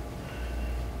 thank you.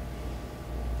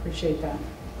 Appreciate that.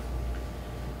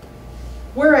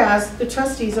 Whereas the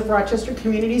trustees of Rochester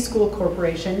Community School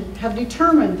Corporation have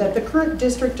determined that the current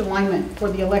district alignment for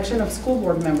the election of school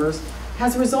board members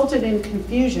has resulted in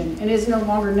confusion and is no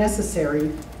longer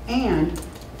necessary, and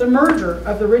the merger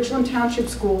of the Richland Township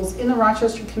schools in the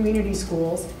Rochester Community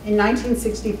Schools in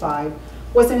 1965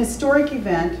 was an historic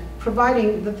event,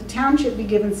 providing that the township be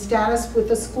given status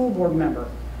with a school board member,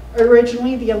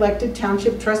 originally the elected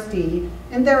township trustee,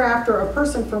 and thereafter a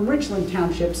person from Richland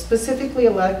Township specifically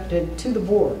elected to the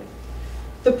board.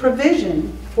 The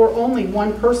provision for only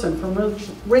one person from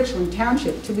Richland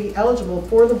Township to be eligible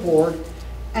for the board,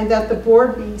 and that the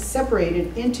board be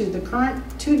separated into the current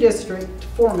 2-district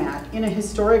format in a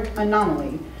historic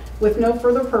anomaly with no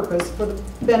further purpose for the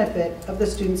benefit of the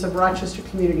students of Rochester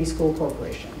Community School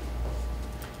Corporation.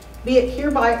 Be it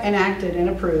hereby enacted and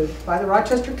approved by the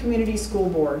Rochester Community School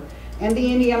Board and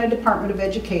the Indiana Department of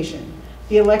Education,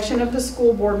 the election of the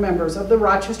school board members of the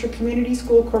Rochester Community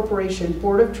School Corporation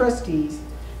Board of Trustees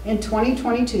in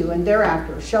 2022 and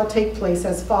thereafter shall take place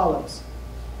as follows.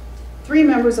 3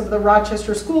 members of the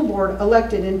Rochester School Board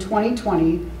elected in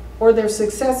 2020 or their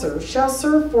successors shall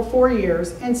serve for 4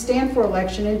 years and stand for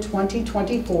election in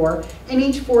 2024 and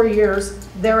each 4 years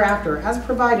thereafter as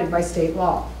provided by state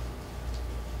law.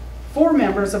 4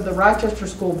 members of the Rochester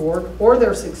School Board or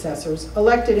their successors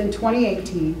elected in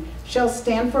 2018 shall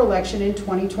stand for election in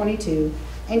 2022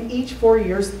 and each 4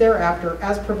 years thereafter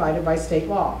as provided by state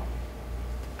law.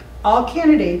 All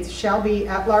candidates shall be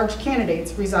at-large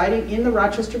candidates residing in the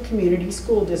Rochester Community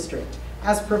School District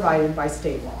as provided by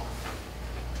state law.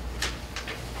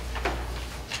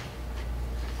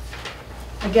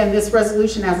 Again, this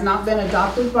resolution has not been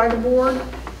adopted by the board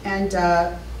and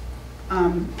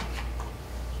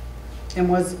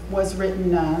was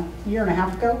written a year and a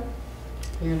half ago?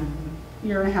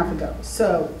 Year and a half ago.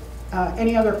 So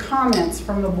any other comments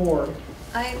from the board?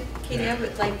 Katie, I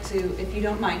would like to, if you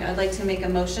don't mind, I'd like to make a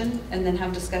motion and then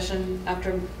have discussion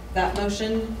after that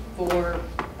motion for,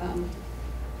 and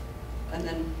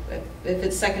then if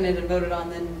it's seconded and voted on,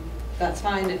 then that's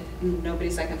fine. If nobody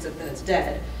seconds it, then it's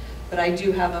dead. But I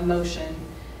do have a motion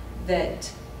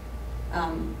that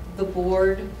the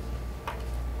board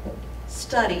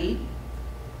study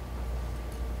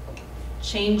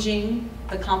changing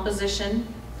the composition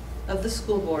of the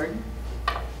school board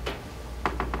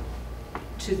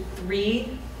to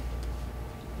 3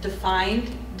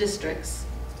 defined districts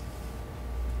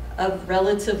of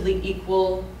relatively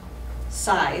equal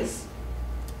size,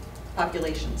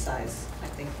 population size, I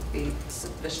think would be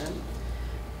sufficient,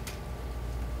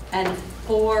 and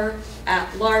 4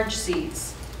 at-large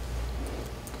seats,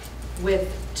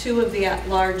 with 2 of the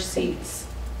at-large seats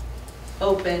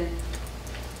open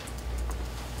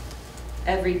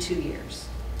every 2 years.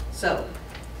 So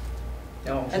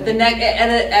at the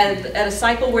at a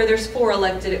cycle where there's 4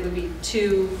 elected, it would be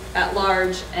 2 at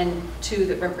large and 2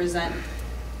 that represent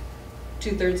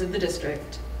 2/3 of the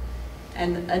district,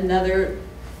 and another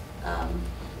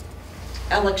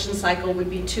election cycle would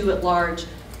be 2 at large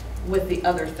with the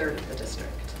other 1/3 of the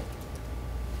district.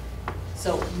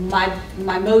 So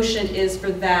my motion is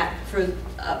for that, for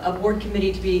a board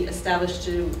committee to be established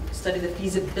to study the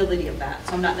feasibility of that.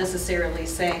 So I'm not necessarily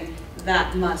saying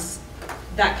that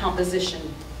composition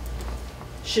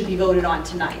should be voted on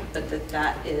tonight, but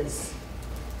that is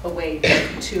a way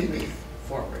to move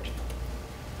forward.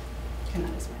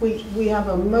 We have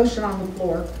a motion on the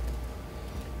floor,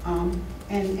 and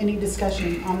any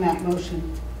discussion on that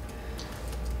motion?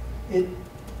 It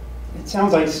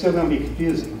sounds like it's still going to be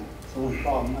confusing. It's the one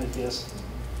problem, I guess.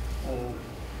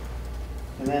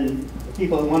 And then the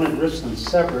people that wanted Richland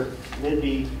separate,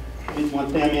 you'd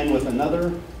want them in with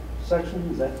another section?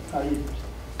 Is that how you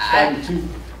decided to?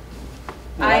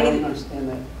 I don't understand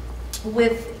that.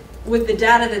 With the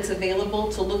data that's available,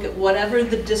 to look at whatever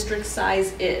the district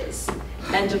size is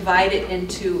and divide it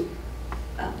into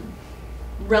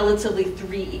relatively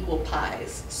 3 equal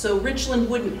pies. So Richland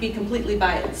wouldn't be completely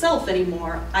by itself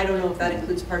anymore. I don't know if that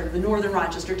includes part of the northern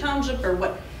Rochester Township or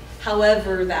what,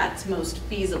 however that's most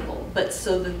feasible. But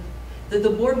so the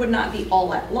board would not be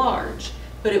all at large,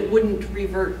 but it wouldn't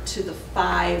revert to the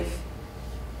 5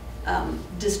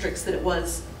 districts that it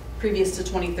was previous to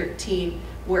 2013,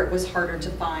 where it was harder to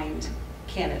find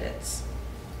candidates.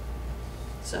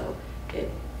 So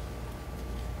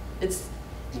it's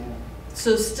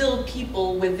so still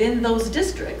people within those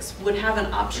districts would have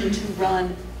an option to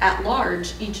run at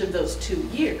large each of those 2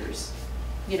 years,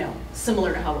 you know,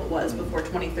 similar to how it was before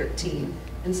 2013.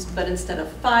 But instead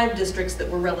of 5 districts that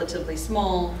were relatively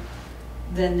small,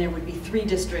 then there would be 3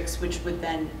 districts, which would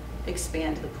then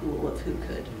expand the pool of who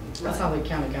could run. That's how the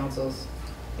county council's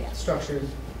structured.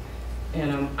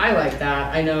 And I like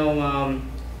that. I know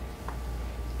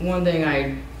one thing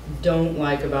I don't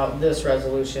like about this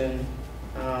resolution,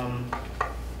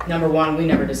 number one, we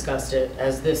never discussed it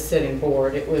as this sitting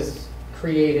board. It was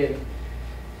created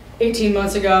 18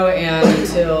 months ago, and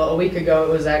until a week ago, it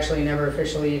was actually never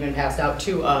officially even passed out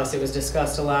to us. It was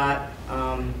discussed a lot,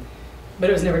 but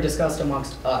it was never discussed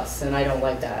amongst us, and I don't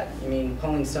like that. I mean,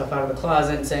 pulling stuff out of the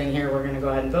closet and saying, here, we're going to go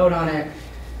ahead and vote on it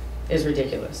is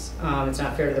ridiculous. It's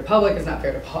not fair to the public. It's not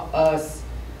fair to us.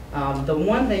 The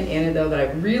one thing in it, though, that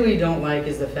I really don't like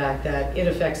is the fact that it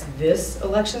affects this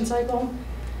election cycle,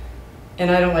 and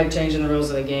I don't like changing the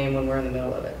rules of the game when we're in the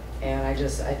middle of it. And I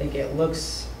think it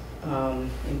looks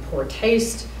in poor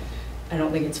taste. I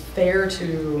don't think it's fair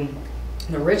to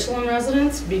the Richland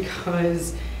residents,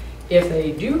 because if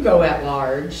they do go at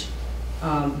large,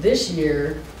 this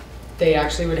year, they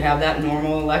actually would have that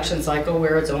normal election cycle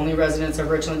where it's only residents of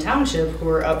Richland Township who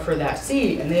are up for that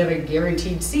seat, and they have a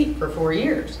guaranteed seat for 4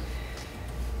 years.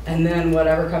 And then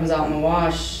whatever comes out in the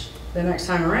wash the next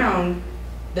time around,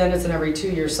 then it's an every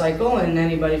 2-year cycle, and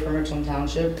anybody from Richland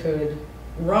Township could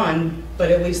run, but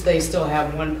at least they still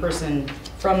have one person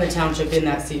from the township in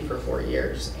that seat for 4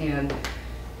 years. And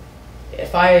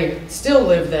if I still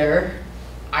live there,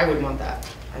 I would want that.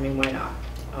 I mean, why not?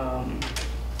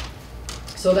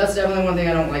 So that's definitely one thing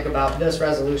I don't like about this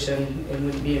resolution and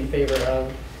would be in favor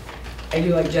of. I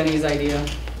do like Jenny's idea.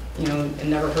 You know, it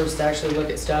never hurts to actually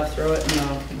look at stuff, throw it in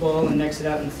a bowl and mix it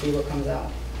up and see what comes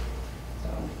out. So,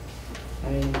 I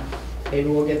mean, maybe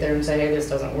we'll get there and say, hey, this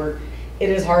doesn't work. It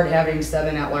is hard having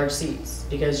 7 at-large seats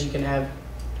because you can have,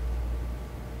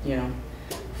 you know,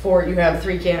 you have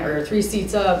 3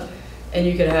 seats up, and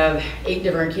you could have 8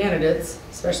 different candidates,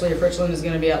 especially if Richland is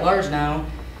going to be at large now,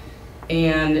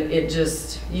 and it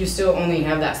just, you still only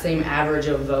have that same average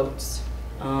of votes,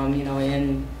 you know,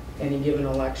 in any given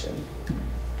election.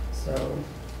 So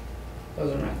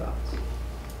those are my thoughts.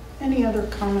 Any other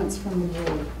comments from the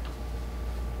board?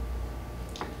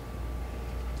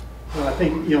 Well, I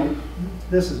think, you know,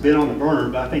 this has been on the burner,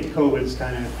 but I think COVID's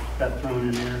kind of got thrown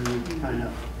in there and we kind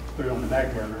of put it on the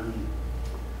back burner.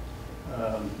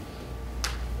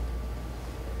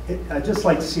 I'd just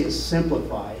like to see it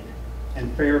simplified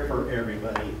and fair for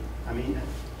everybody. I mean,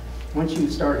 once you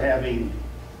start having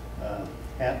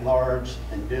at-large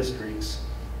and districts,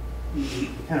 you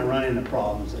kind of run into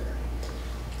problems there.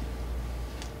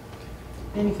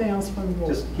 Anything else from the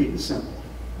board? Just keep it simple.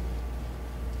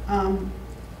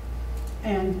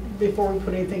 And before we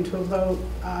put anything to a vote,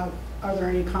 are there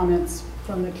any comments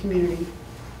from the community?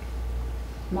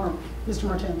 Mr.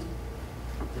 Martins.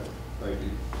 Thank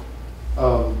you.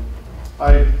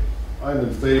 I'm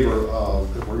in favor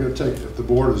of, if the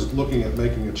board is looking at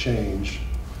making a change,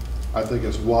 I think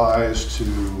it's wise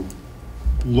to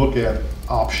look at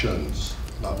options,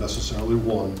 not necessarily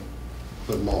one,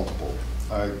 but multiple.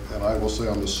 And I will say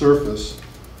on the surface,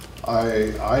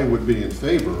 I would be in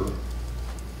favor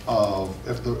of,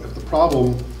 if the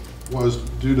problem was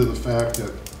due to the fact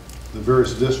that the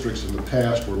various districts in the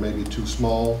past were maybe too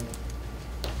small,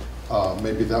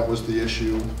 maybe that was the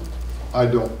issue.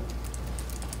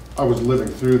 I was living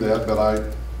through that, but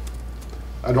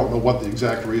I don't know what the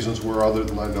exact reasons were, other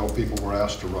than I know people were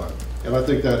asked to run. And I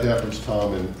think that happens,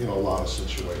 Tom, in a lot of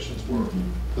situations where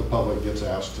the public gets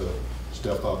asked to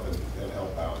step up and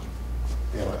help out.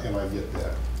 And I get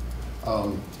that.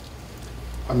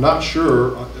 I'm not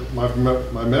sure, if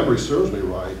my memory serves me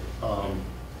right,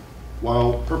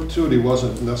 while perpetuity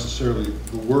wasn't necessarily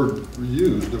the word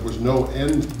used, there was no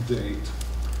end date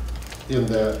in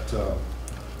that.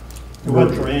 It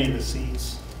wasn't for any of the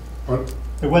seats. Pardon?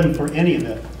 It wasn't for any of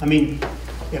it. I mean,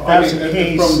 if that's the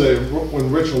case.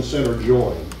 When Richland Center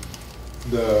joined,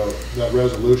 that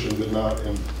resolution did not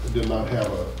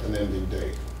have an ending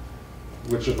date.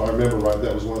 Which, if I remember right,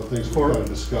 that was one of the things we kind of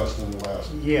discussed in the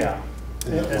last. Yeah.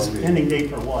 As ending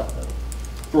date for what, though?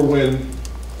 For when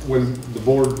the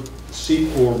board seat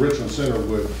for Richland Center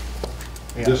would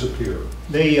disappear.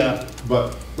 They,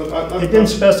 but it didn't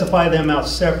specify them out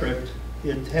separate.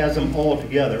 It has them all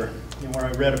together, where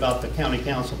I read about the county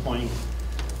council appointing.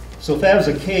 So if that was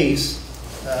the case,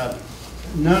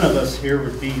 none of us here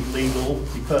would be legal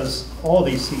because all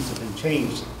these seats have been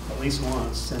changed at least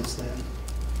once since then.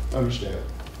 I understand.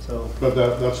 So, but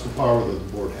that's the power that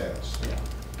the board has. Yeah.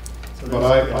 So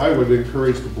but I would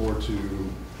encourage the board to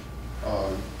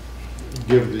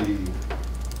give the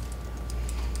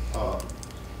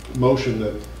motion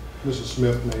that Mrs.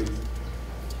 Smith made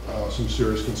some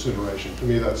serious consideration. To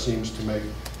me, that seems to make,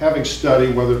 having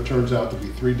studied whether it turns out to be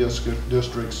 3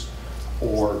 districts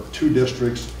or 2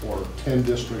 districts or 10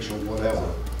 districts or whatever,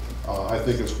 I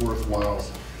think it's worthwhile.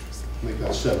 I think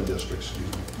that's 7 districts,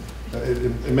 excuse me.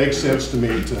 It makes sense to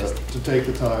me to take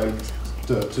the time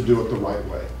to do it the right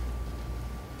way.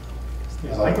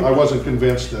 I wasn't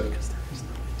convinced that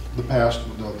the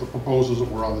proposals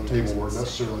that were on the table were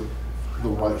necessarily the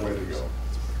right way to go.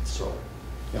 So,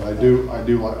 and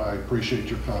I appreciate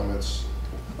your comments,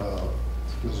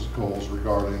 Mrs. Coles,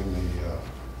 regarding the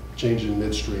change in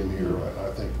midstream here.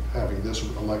 I think having this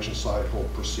election cycle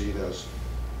proceed as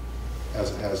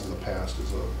it has in the past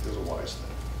is a wise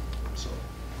thing. So,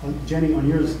 Jenny, on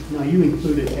yours now, you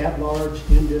included at-large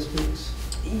in districts.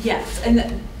 Yes,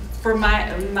 and for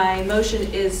my motion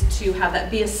is to have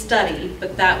that be a study,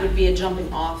 but that would be a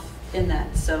jumping off in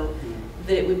that, so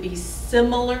that it would be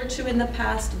similar to in the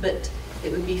past, but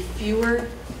it would be fewer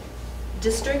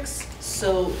districts.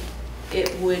 So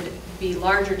it would be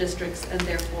larger districts and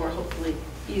therefore hopefully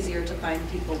easier to find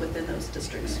people within those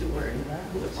districts who would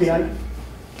See, want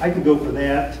to I could go for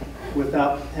that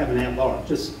without having at-large,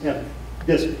 just have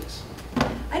districts.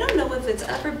 I don't know if it's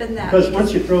ever been that. Because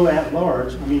once you throw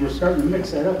at-large, I mean, we're starting to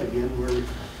mix that up again, where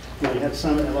you have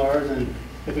some at-large, and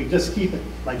if we just keep it,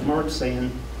 like Mark's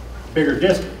saying, bigger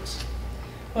districts.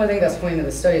 Well, I think that's the point of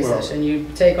the study Well- session. You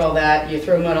take all that, you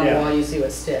throw mud on the Yeah. wall, you see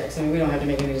what sticks. I mean, we don't have to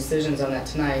make any decisions on that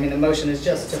tonight. I mean, the motion is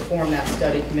just to form that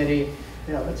study committee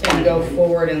Yeah, that's and go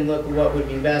forward and look what would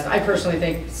be best. I personally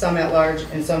think some at-large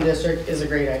in some district is a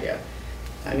great idea.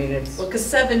 I mean, it's, Well, because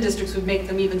 7 districts would make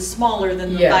them even smaller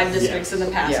than the Yes. 5 districts in the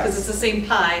past, because Yes. it's the same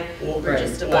pie, Well, we're right.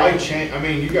 just Why dividing. change, I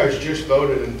mean, you guys just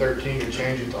voted in 13 to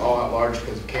change it to all at large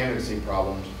because of candidacy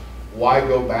problems. Why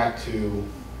go back to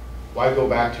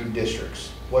districts?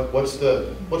 What's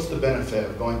the benefit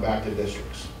of going back to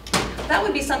districts? That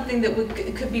would be something that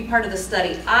could be part of the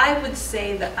study. I would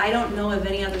say that I don't know of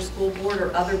any other school board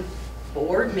or other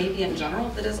board, maybe in general,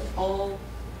 that is all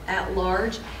at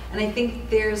large. And I think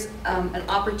there's an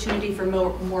opportunity for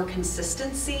more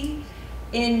consistency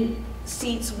in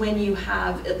seats when you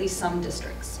have at least some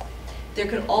districts. There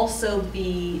could also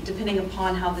be, depending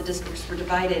upon how the districts were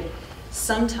divided,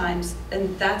 sometimes,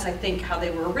 and that's I think how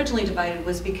they were originally divided,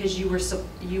 was because you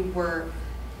were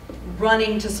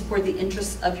running to support the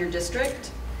interests of your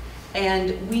district,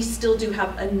 and we still do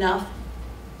have enough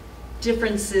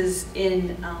differences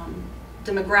in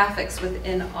demographics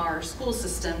within our school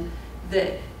system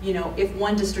that, you know, if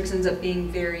one district ends up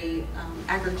being very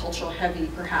agricultural heavy,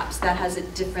 perhaps that has a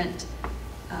different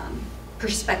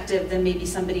perspective than maybe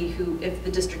somebody who, if the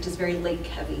district is very lake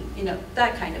heavy, you know,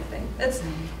 that kind of thing.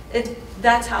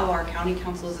 That's how our county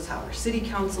council is, how our city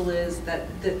council is,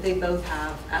 that they both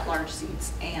have at-large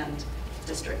seats and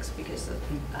districts because of.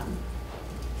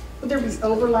 Would there be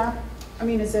overlap? I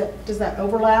mean, does that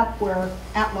overlap where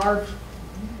at-large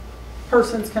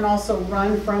persons can also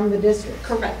run from the district?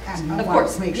 Correct, I of wanted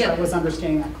course. to make sure I was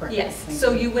understanding that correctly. Yes, Thank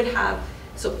so you. you would have,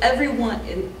 so everyone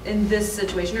in this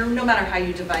situation, or no matter how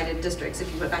you divided districts,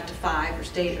 if you went back to 5 or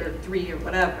state or 3 or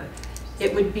whatever,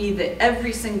 it would be that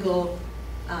every single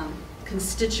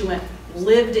constituent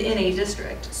lived in a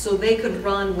district, so they could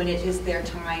run when it is their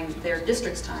time, their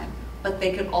district's time, but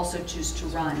they could also choose to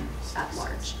run at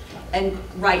large. And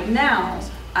right now,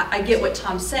 I get what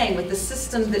Tom's saying, with the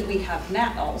system that we have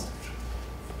now,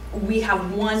 we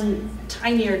have one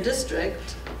tinier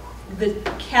district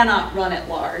that cannot run at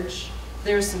large.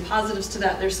 There's some positives to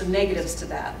that, there's some negatives to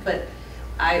that, but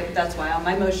that's why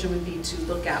my motion would be to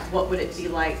look at what would it be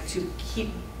like to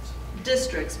keep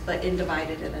districts but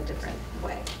divided in a different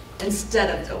way,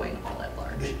 instead of going all at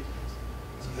large.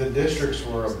 The districts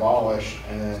were abolished,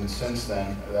 and since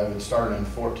then, that would start in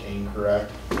 14,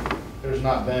 correct? There's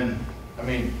not been, I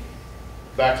mean,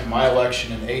 back to my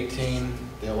election in 18,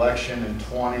 the election in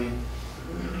 20,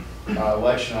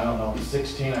 election, I don't know,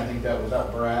 16, I think that was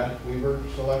Brad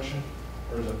Weaver's election,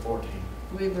 or is it 14?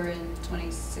 We were in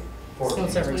 26. 14.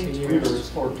 Once every 2 We years. were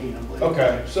 14, I believe.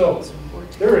 Okay, so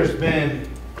there has been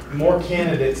more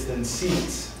candidates than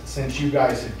seats since you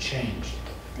guys have changed,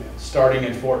 Yeah. starting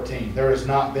in 14. There has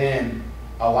not been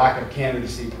a lack of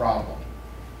candidacy problem.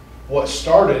 What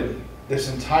started this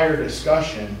entire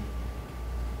discussion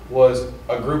was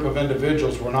a group of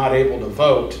individuals were not able to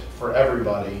vote for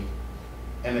everybody,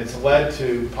 and it's led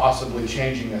to possibly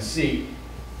changing a seat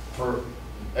for,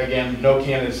 again, no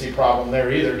candidacy problem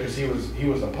there either, because he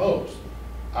was opposed.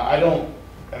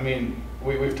 I mean,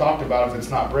 we've talked about if it's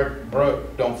not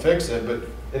broke, don't fix it, but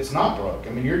it's not broke. I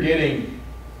mean, you're getting,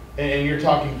 and you're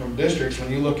talking from districts,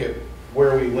 when you look at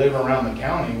where we live around the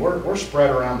county, we're spread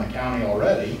around the county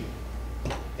already.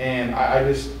 And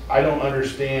I don't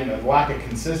understand a lack of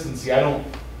consistency.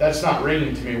 That's not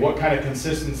ringing to me. What kind of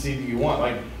consistency do you want?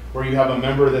 Like, where you have a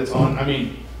member that's on, I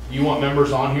mean, you want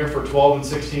members on here for 12 and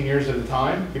 16 years at a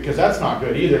time? Because that's not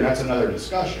good either, and that's another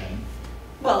discussion.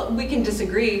 Well, we can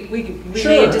disagree, we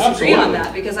Sure, may disagree on absolutely.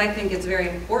 that, because I think it's very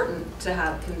important to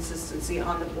have consistency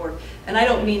on the board. And I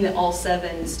don't mean that all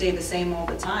 7 stay the same all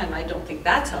the time, I don't think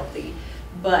that's healthy,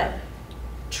 but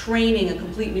training a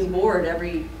complete new board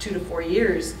every 2 to 4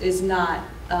 years is not,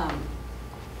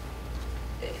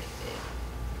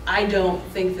 I don't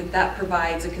think that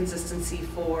provides a consistency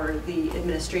for the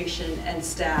administration and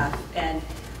staff and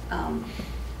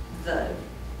the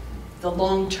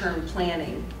long-term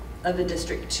planning of the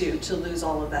district to lose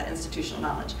all of that institutional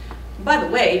knowledge. By the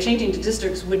way, changing to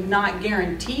districts would not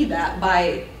guarantee that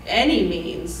by any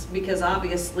means, because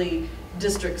obviously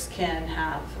districts can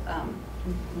have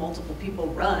multiple people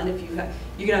run. If you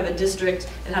could have a district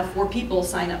and have 4 people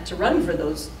sign up to run for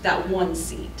that one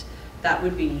seat. That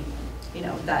would be you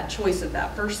know, that choice of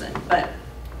that person. But,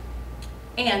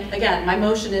 and again, my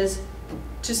motion is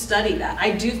to study that.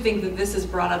 I do think that this has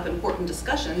brought up important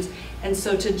discussions, and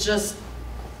so to just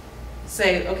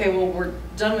say, okay, well, we're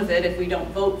done with it if we don't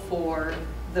vote for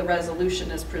the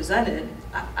resolution as presented,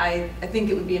 I think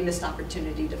it would be a missed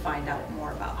opportunity to find out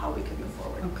more about how we could move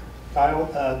forward. Okay. Kyle,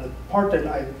 the part that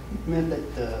I meant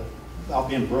that I'll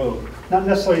be in broke, not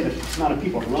necessarily the amount of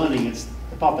people running, it's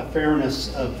about the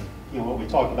fairness of, you know, what we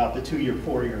talked about, the 2-year,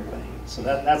 4-year thing. So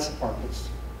that's the part that's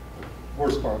the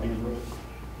worst part, being broke.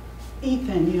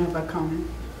 Ethan, you have a comment?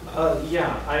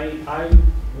 Yeah, I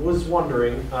was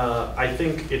wondering, I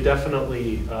think it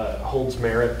definitely holds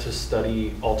merit to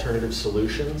study alternative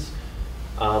solutions.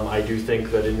 I do think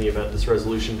that in the event this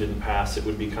resolution didn't pass, it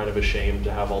would be kind of a shame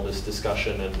to have all this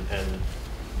discussion and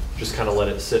just kind of let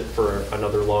it sit for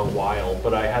another long while.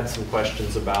 But I had some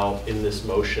questions about, in this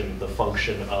motion, the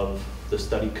function of the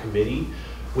study committee.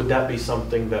 Would that be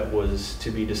something that was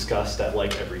to be discussed at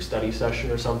like every study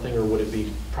session or something, or would it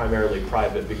be primarily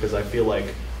private? Because I feel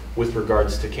like with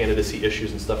regards to candidacy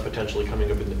issues and stuff potentially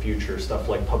coming up in the future, stuff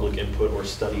like public input or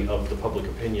study of the public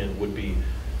opinion would be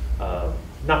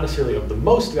not necessarily of the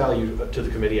most value to the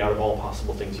committee out of all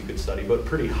possible things you could study, but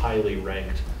pretty highly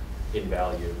ranked in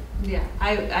value. Yeah,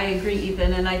 I agree,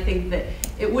 Ethan, and I think that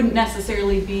it wouldn't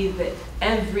necessarily be that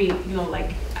every, you know,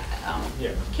 like,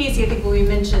 Yeah. Casey, I think when we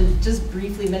mentioned, just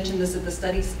briefly mentioned this at the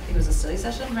studies, I think it was a study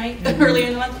session, right? Earlier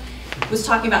in the month, was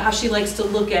talking about how she likes to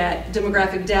look at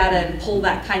demographic data and pull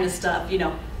that kind of stuff, you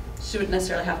know. She wouldn't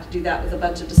necessarily have to do that with a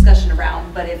bunch of discussion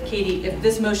around, but if Katie, if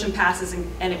this motion passes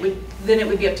and it would, then it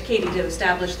would be up to Katie to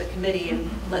establish the committee, and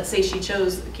let's say she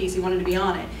chose, Casey wanted to be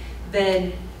on it,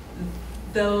 then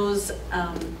those,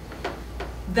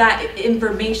 that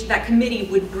information, that committee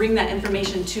would bring that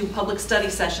information to public study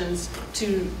sessions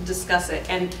to discuss it.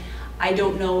 And I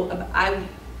don't know,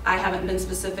 I haven't been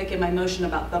specific in my motion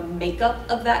about the makeup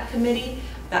of that committee.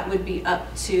 That would be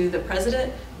up to the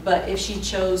president. But if she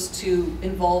chose to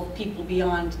involve people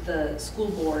beyond the school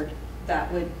board,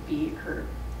 that would be her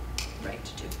right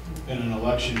to do. In an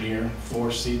election year,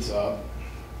 4 seats up,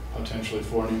 potentially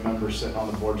 4 new members sitting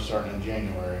on the board starting in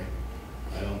January.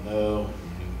 I don't know,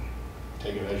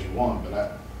 take it as you want,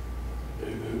 but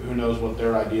who knows what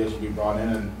their ideas will be brought in,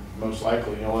 and most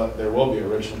likely, you know what, there will be a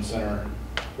Richland Center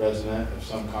resident of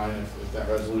some kind if that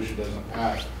resolution doesn't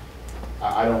pass.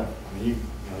 I mean,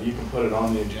 you can put it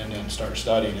on the agenda and start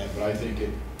studying it, but I think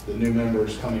the new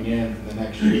members coming in the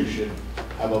next year should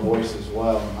have a voice as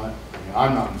well. And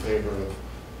I'm not in favor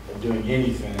of doing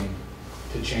anything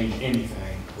to change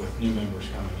anything with new members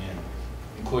coming in,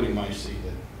 including my seat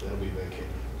that'll be vacated.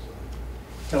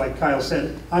 So like Kyle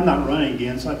said, I'm not running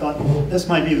again, so I thought this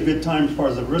might be a good time as far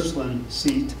as the Richland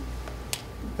seat,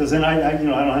 because then I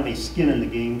don't have any skin in the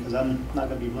game because I'm not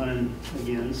going to be running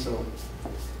again. So,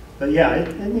 but yeah,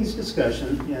 it needs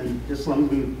discussion, and just as long as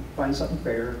we find something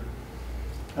fair.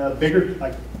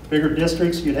 Bigger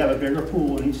districts, you'd have a bigger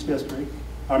pool in each district.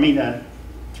 I mean,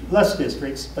 less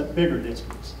districts, but bigger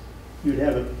districts. You'd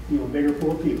have a bigger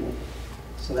pool of people,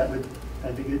 so that'd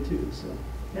be good too. So.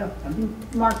 Yeah.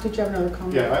 Mark, did you have another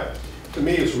comment? Yeah, to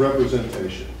me, it's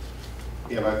representation.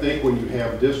 And I think when you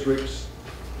have districts,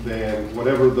 then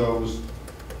wherever those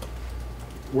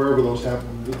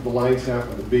happen, the lines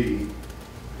happen to be,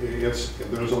 there's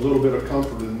a little bit of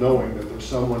comfort in knowing that there's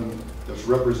someone that's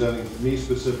representing me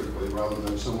specifically rather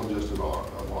than someone just at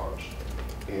large.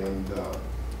 And,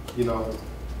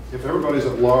 if everybody's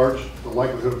at large, the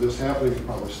likelihood of this happening is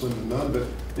probably slim to none, but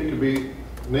it could be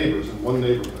neighbors in one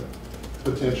neighborhood.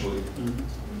 Potentially,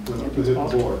 to hit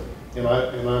the board. And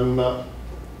I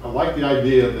like the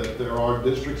idea that there are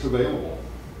districts available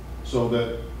so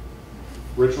that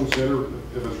Richland Center,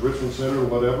 if it's Richland Center or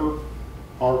whatever,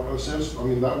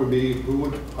 that would be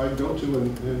who I'd go to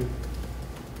and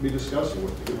be discussing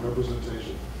with to get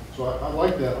representation. So I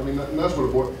like that. I mean, and that's what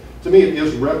a board, to me, it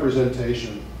is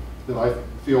representation that I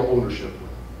feel ownership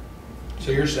with.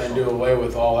 So you're saying do away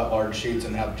with all at-large seats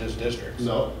and have just districts?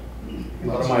 No.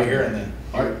 What am I hearing then?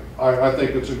 I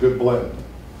think it's a good blend.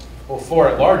 Well, 4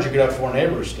 at large, you could have 4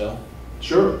 neighbors still.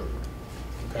 Sure.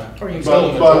 Okay. Or you Still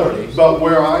a majority. But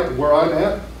where I'm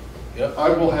at, Yep. I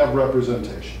will have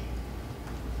representation.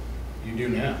 You do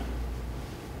now.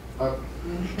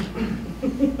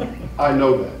 I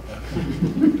know that.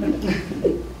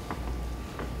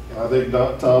 And I think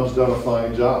Tom's done a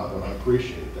fine job, and I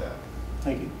appreciate that.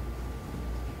 Thank you.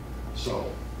 So.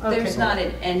 There's not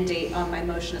an end date on my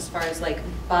motion as far as like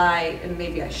and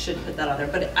maybe I should put that on there,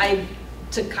 but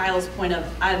to Kyle's point of,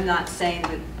 I'm not saying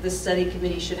that the study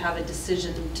committee should have a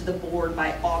decision to the board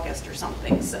by August or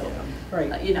something, so,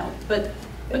 Right. but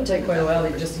It'd take quite a while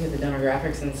just to get the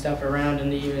demographics and stuff around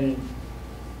and to even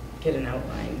get an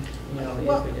outline, you know,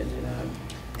 Well, if we did do that.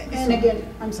 And again,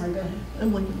 I'm sorry, go ahead.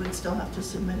 And when you would still have to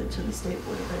submit it to the State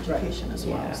Board of Education as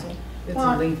well, Yeah. so. It's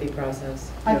Well, a lengthy process.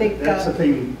 I think, That's the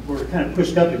thing we're kind of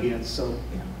pushed up against, so,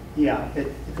 yeah, if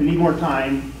we need more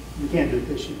time, we can't do it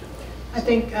this year. I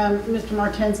think Mr.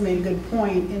 Martens made a good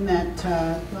point in that,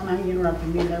 well, now you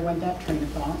interrupted me, there went that train of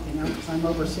thought, you know, because I'm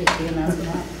over 60 and that's what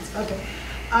happens. Okay.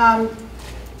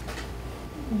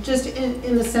 Just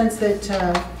in the sense that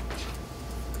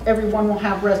everyone will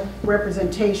have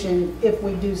representation if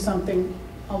we do something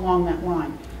along that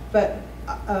line. But,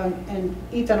 and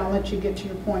Ethan, I'll let you get to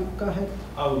your point. Go ahead.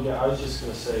 Oh, yeah, I was just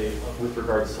gonna say, with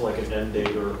regards to like an end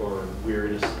date or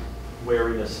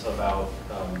wariness about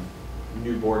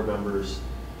new board members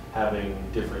having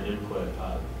different input,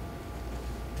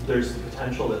 there's the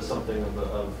potential that something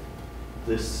of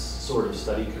this sort of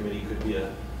study committee could be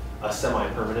a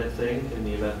semi-permanent thing in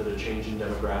the event that a change in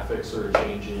demographics or a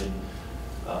change in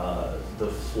the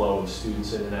flow of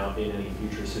students in and out in any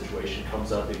future situation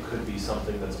comes up. It could be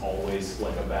something that's always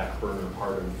like a back burner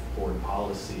part of board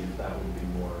policy, if that would be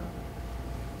more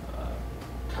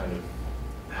kind of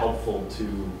helpful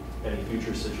to any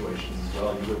future situations as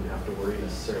well. You wouldn't have to worry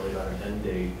necessarily about an end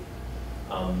date,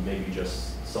 maybe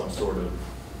just some sort of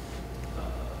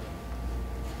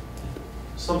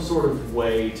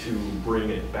way to bring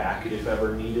it back if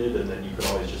ever needed, and then you could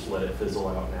always just let it fizzle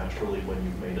out naturally when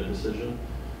you've made a decision.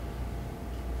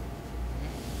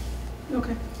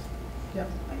 Okay. Yep.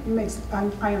 It makes.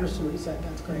 I understood what you said.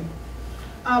 That's great.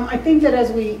 I think that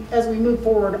as we move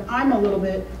forward, I'm a little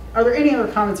bit. Are there any other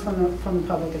comments from the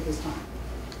public at this time?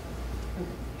 Okay.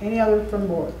 Any other from the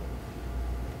board?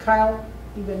 Kyle,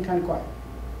 you've been kind of quiet.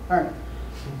 All right.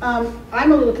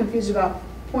 I'm a little confused about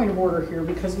point of order here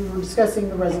because we were discussing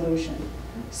the resolution.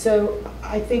 So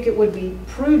I think it would be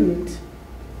prudent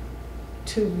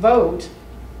to vote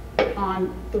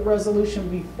on the resolution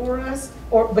before us,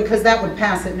 or because that would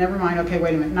pass it. Never mind. Okay,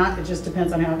 wait a minute. Not. It just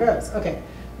depends on how it goes. Okay.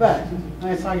 But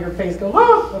I saw your face go,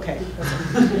 oh, okay.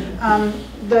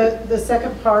 The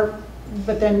second part,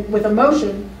 but then with a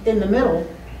motion in the middle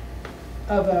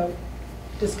of a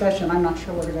discussion, I'm not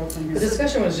sure where to go from here. The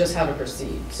discussion was just how to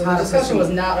proceed. So How the to discussion was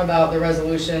proceed. not about the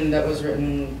resolution that was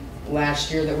written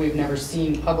last year that we've never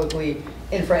seen publicly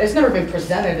in front. It's never been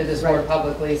presented to this board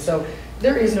publicly, so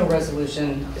there is no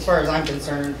resolution, as far as I'm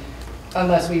concerned,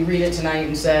 unless we read it tonight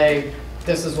and say,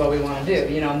 this is what we want to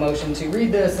do. You know, motion to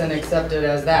read this and accept it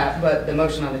as that. But the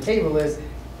motion on the table is,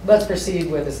 let's proceed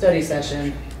with a study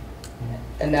session,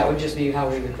 and that would just be how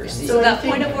we would proceed. So that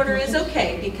point of order is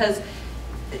okay, because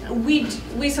we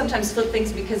sometimes flip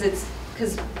things because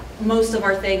most of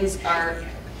our things are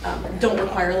don't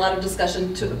require a lot of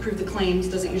discussion. To approve the claims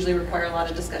doesn't usually require a lot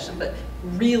of discussion, but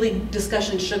really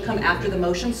discussion should come after the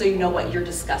motion so you know what you're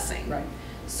discussing. Right.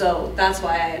 So that's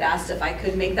why I had asked if I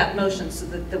could make that motion so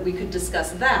that we could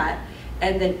discuss that,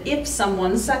 and then if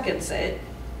someone seconds it,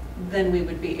 then we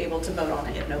would be able to vote on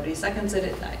it. If nobody seconds it,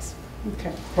 it dies. Okay.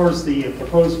 As far as the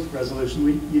proposed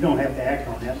resolution, you don't have to act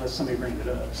on that unless somebody brings it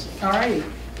up. So. All righty.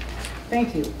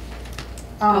 Thank you.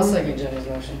 I'll second Jenny's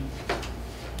motion.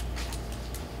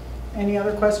 Any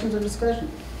other questions or discussion?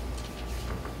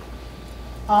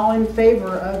 All in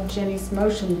favor of Jenny's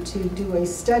motion to do a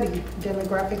study,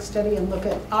 demographic study, and look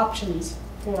at options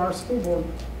for our school board?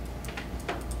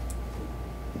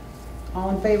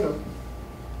 All in favor?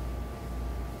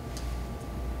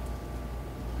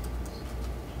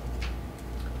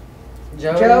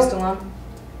 Joe, Joe? are you still on?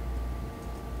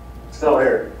 Still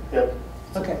here, yep.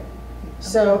 Okay.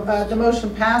 So the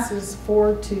motion passes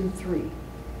 4-3.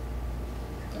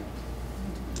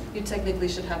 You technically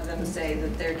should have them say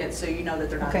that they're good, so you know that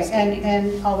they're not Okay, abstaining.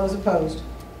 and all those opposed?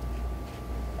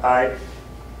 Aye.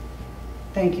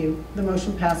 Thank you. The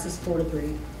motion passes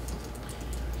 4-3.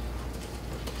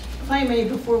 If I may,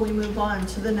 before we move on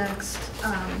to the next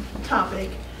topic,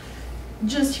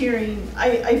 just hearing,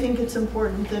 I think it's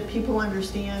important that people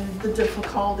understand the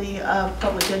difficulty of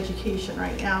public education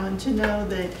right now, and to know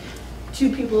that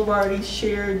 2 people have already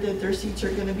shared that their seats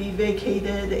are going to be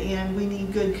vacated and we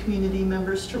need good community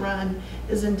members to run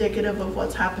is indicative of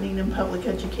what's happening in public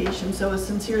education. So a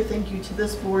sincere thank you to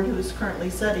this board who is currently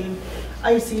setting.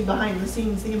 I see behind the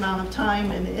scenes the amount of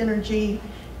time and energy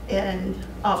and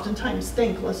oftentimes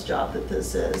thankless job that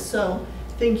this is. So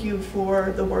thank you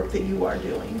for the work that you are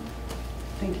doing.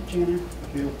 Thank you, Jana.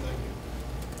 Thank you.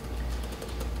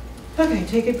 Okay,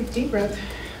 take a deep breath.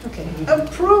 Okay.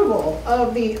 Approval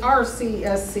of the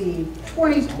RCSC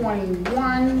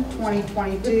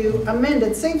 2021-2022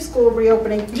 amended safe school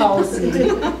reopening policy.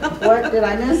 What, did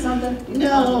I miss something?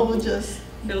 No, just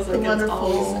Feels The like it's wonderful,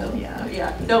 all,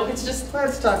 yeah. no, it's just,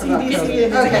 Let's talk about CDC COVID.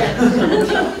 and Okay.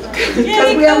 Because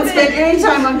Yay, we haven't COVID. spent any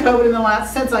time on COVID in the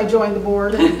last, since I joined the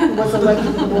board, and was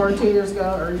elected to the board 2 years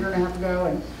ago, or a year and a half ago.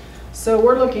 And so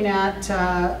we're looking at,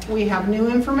 we have new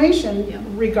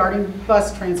information regarding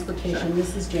bus transportation.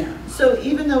 Mrs. Jaren. So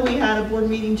even though we had a board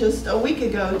meeting just a week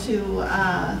ago to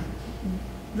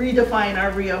redefine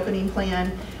our reopening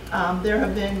plan, there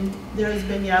has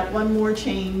been yet one more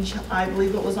change. I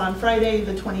believe it was on Friday,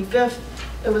 the 25th.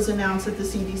 It was announced that the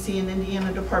CDC and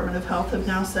Indiana Department of Health have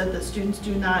now said that students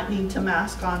do not need to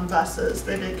mask on buses,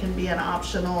 that it can be an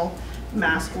optional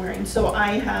mask wearing. So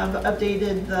I have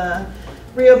updated the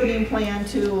reopening plan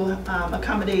to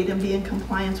accommodate and be in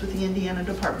compliance with the Indiana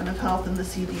Department of Health and the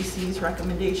CDC's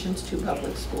recommendations to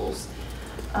public schools.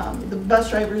 The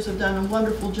bus drivers have done a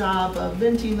wonderful job of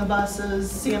venting the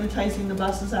buses, sanitizing the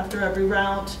buses after every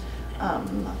route.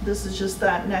 This is just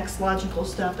that next logical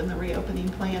step in the reopening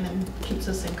plan and keeps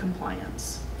us in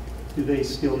compliance. Do they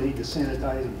still need to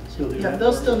sanitize and still do that? Yeah,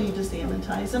 they'll still need to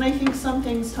sanitize. And I think some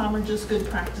things, Tom, are just good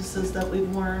practices that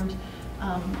we've learned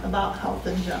about health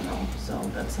in general. So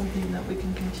that's something that we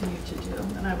can continue to do,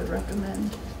 and I would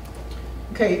recommend.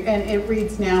 Okay, and it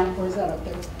reads now, or is that up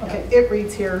there? Okay, it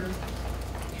reads here.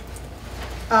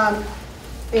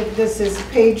 This is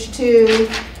page 2,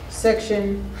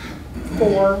 section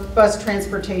 4, bus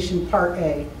transportation, part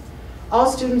A. All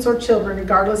students or children,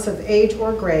 regardless of age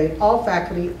or grade, all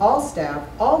faculty, all staff,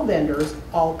 all vendors,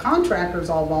 all contractors,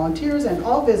 all volunteers, and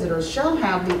all visitors shall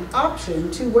have the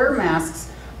option to wear masks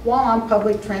while on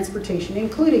public transportation,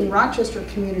 including Rochester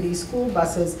Community School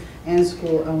buses and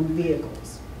school-owned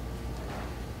vehicles.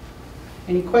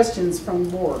 Any questions from the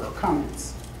board or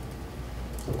comments?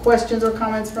 Questions or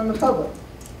comments from the public?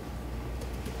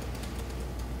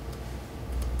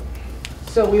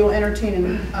 So we will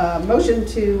entertain a motion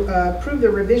to approve the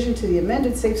revision to the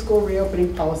amended safe school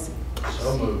reopening policy.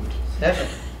 So moved.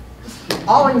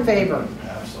 All in favor?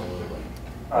 Absolutely.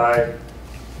 Aye.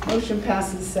 Motion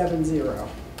passes 7-0.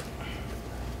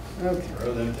 Okay.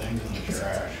 Throw them things in the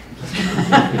trash.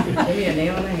 Give me a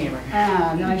nail and a hammer.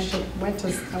 And I went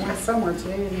somewhere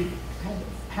today and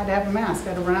had to have a mask. I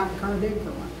had to run out and kind of dig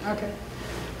for one. Okay.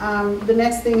 The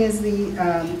next thing is the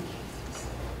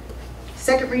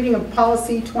second reading of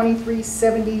policy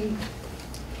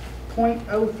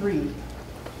 2370.03.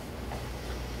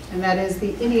 And that is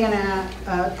the Indiana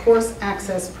Course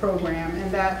Access Program.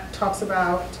 And that talks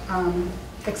about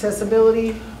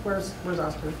accessibility. Where's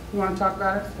Oscar? You want to talk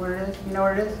about it? Where it is? You know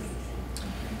where it is?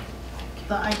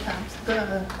 The ICAPs,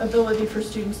 the ability for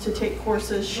students to take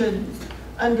courses should,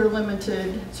 under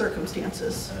limited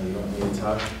circumstances. You want me to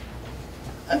talk?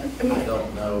 I mean,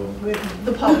 don't know.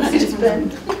 the policy's been,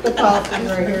 The policy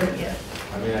right here. yeah.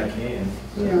 I mean, I can.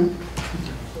 Yeah.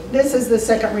 This is the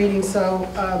second reading, so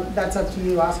that's up to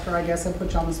you, Oscar. I guess I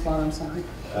put you on the spot. I'm sorry.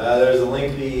 There's a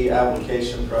lengthy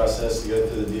application process to go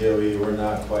through the DOE. We're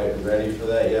not quite ready for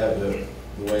that yet, but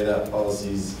the way that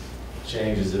policy's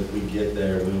changes, if we get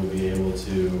there, we will be able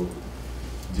to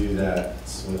do that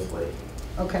swiftly.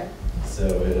 Okay. So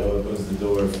it opens the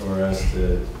door for us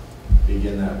to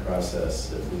begin that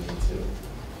process if we need to.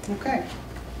 Okay.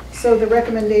 So the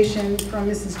recommendation from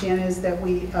Mrs. Jan is that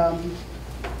we,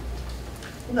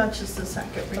 That's just the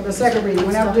second reading. the second reading,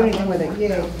 we're not doing Still anything have with it. one more.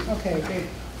 Yay. Okay, good.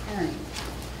 All right.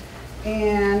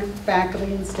 And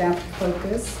faculty and staff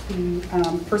focus, the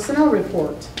personnel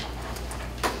report.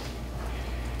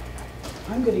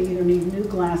 I'm going to either need new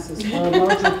glasses or a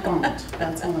larger font.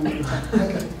 That's all I'm going to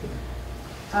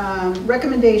okay.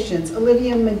 Recommendations,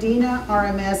 Olivia Medina,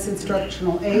 RMS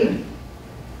Instructional Aid.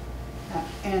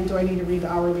 And do I need to read the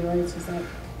hourly rates? Is that,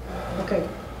 okay.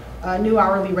 New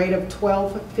hourly rate of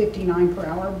 $12.59 per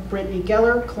hour. Brittany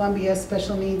Geller, Columbia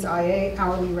Special Needs IA,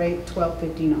 hourly rate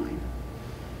 $12.59.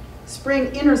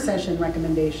 Spring intercession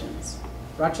recommendations.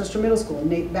 Rochester Middle School,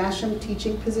 Nate Basham,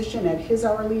 teaching position at his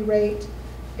hourly rate.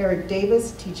 Eric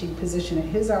Davis, teaching position at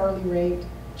his hourly rate.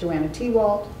 Joanna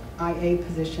Tewalt, IA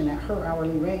position at her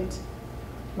hourly rate.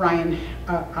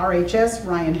 RHS,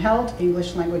 Ryan Held,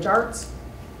 English Language Arts.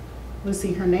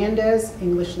 Lucy Hernandez,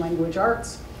 English Language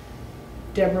Arts.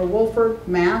 Deborah Wolford,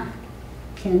 Math.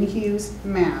 Ken Hughes,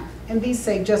 Math. And these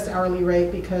say just hourly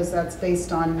rate because that's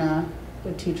based on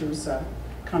the teacher's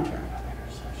contract.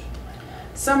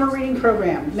 Summer Reading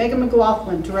Program, Megan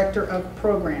McLaughlin, Director of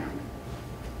Program.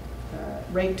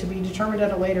 Rate to be determined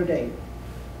at a later date.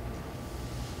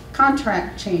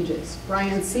 Contract changes.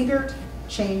 Ryan Siegert,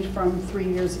 change from 3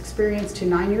 years experience to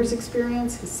 9 years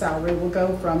experience. His salary will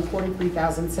go from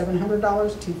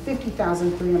 $43,700 to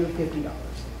 $50,350.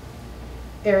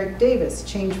 Eric Davis,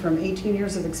 change from 18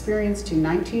 years of experience to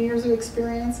 19 years of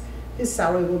experience. His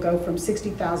salary will go from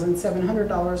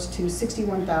 $60,700 to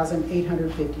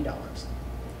 $61,850.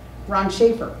 Ron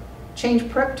Schaefer, change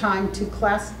prep time to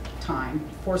class time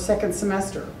for second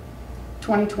semester,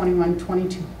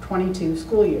 2021-2022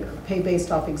 school year, pay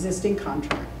based off existing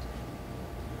contract.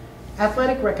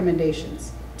 Athletic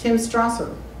recommendations, Tim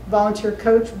Strasser, volunteer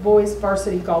coach, boys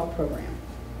varsity golf program.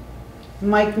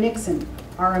 Mike Nixon,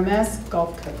 RMS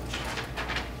golf coach.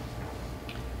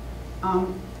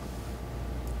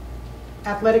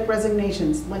 Athletic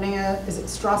resignations, Linnea, is it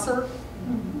Strasser?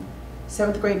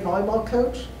 7th grade volleyball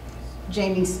coach.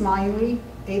 Jamie Smiley,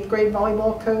 8th grade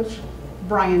volleyball coach.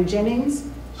 Brian Jennings,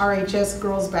 RHS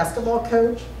girls basketball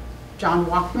coach. John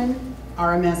Walkman,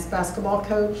 RMS basketball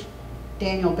coach.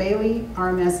 Daniel Bailey,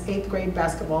 RMS 8th grade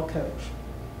basketball coach.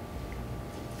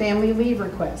 Family leave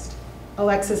request,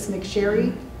 Alexis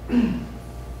McSherry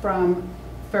from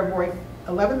February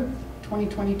 11th,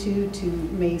 2022 to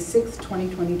May 6th,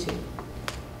 2022.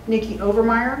 Nikki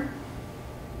Overmeyer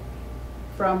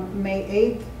from May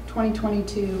 8th,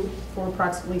 2022 for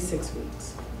approximately 6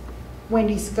 weeks.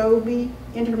 Wendy Scobie,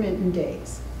 intermittent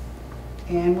days.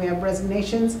 And we have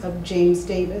resignations of James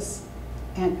Davis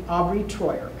and Aubrey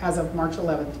Troyer as of March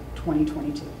 11th,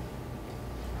 2022.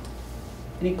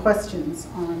 Any questions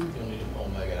on? You'll need to pull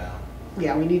Megan out.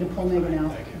 Yeah, we need to pull Megan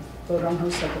out. Thank you. Vote on her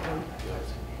separately.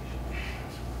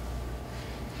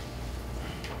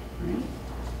 All right.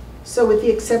 So with the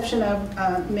exception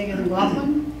of Megan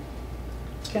McLaughlin,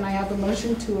 can I have a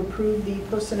motion to approve the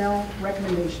personnel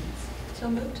recommendations? So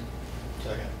moved.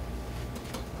 Second.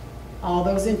 All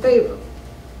those in favor?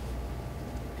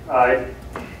 Aye.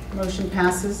 Motion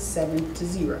passes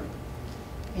 7-0.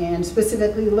 And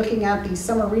specifically looking at the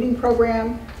summer reading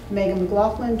program, Megan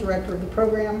McLaughlin, director of the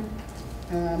program,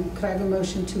 could I have a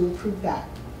motion to approve that?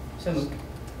 So moved.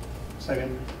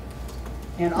 Second.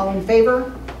 And all in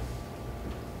favor?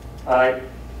 Aye.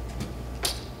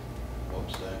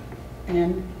 Whoops,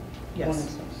 And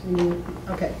yes.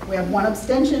 Okay, we have 1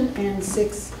 abstention and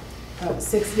 6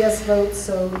 yes votes,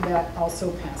 so that also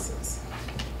passes.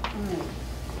 All right.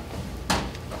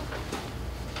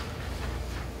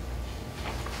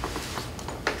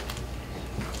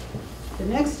 The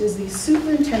next is the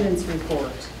superintendent's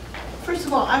report. First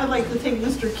of all, I would like to thank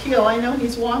Mr. Keel. I know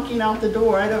he's walking out the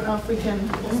door. I don't know if we can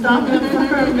stop him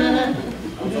for a minute.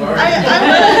 I'm sorry.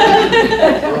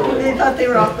 They thought they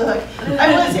were off the hook.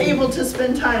 I was able to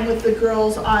spend time with the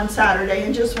girls on Saturday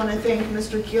and just want to thank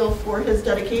Mr. Keel for his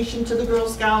dedication to the Girl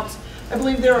Scouts. I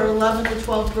believe there are 11 to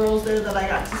 12 girls there that I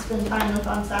got to spend time with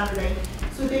on Saturday.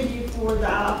 So thank you for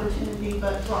that opportunity,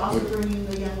 but for also bringing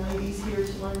the young ladies here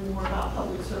to learn more about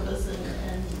public service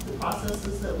and the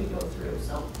processes that we go through.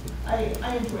 So I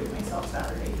enjoyed myself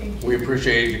Saturday. Thank you. We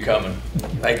appreciate you coming.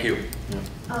 Thank you.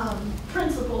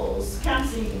 Principals,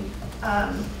 Cassie,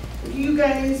 if you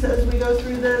guys, as we go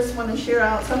through this, want to share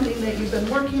out something that you've been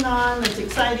working on that's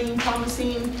exciting,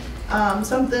 promising,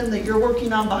 something that you're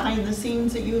working on behind the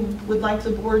scenes that you would like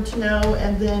the board to know,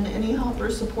 and then any help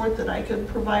or support that I could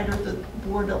provide or the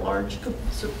board at large could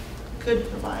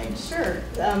provide. Sure.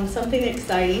 Something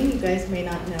exciting you guys may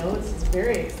not know. This is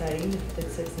very exciting for the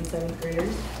 6th and 7th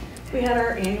graders. We had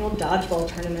our annual dodgeball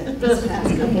tournament this past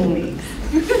couple of weeks.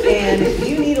 And if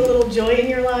you need a little joy in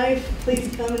your life,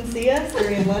 please come and see us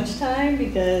during lunchtime,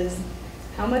 because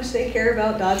how much they care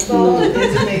about dodgeball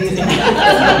is amazing.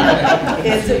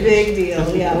 It's a big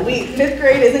deal. Yeah, 5th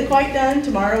grade isn't quite done.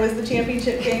 Tomorrow is the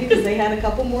championship game because they had a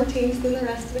couple more teams than the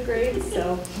rest of the grades.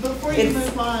 So before you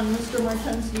move on, Mr.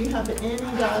 Martens, do you have any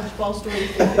dodgeball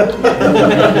stories?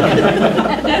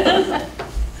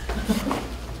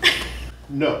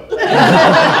 No. Well,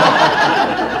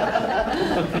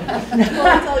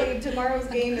 I'll tell you, tomorrow's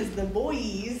game is the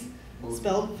boys,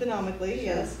 spelled phonemically,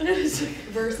 yes,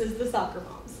 versus the soccer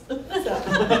moms. So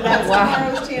that's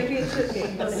tomorrow's championship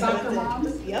game. The soccer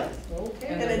moms? Yep. Okay.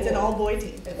 And it's an all-boy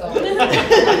team.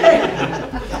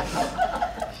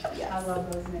 I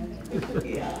love those names.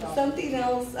 Yeah. Something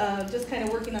else, just kind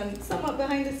of working on somewhat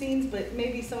behind the scenes, but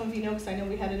maybe some of you know, because I know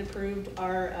we had it approved,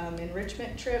 our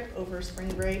enrichment trip over spring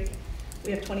break. We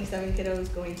have 27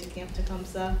 kiddos going to Camp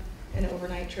Tecumseh, an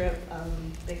overnight trip.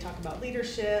 They talk about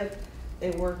leadership. They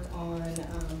work on,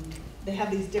 they have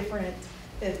these different,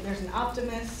 there's an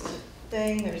optimist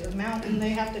thing, there's a mountain they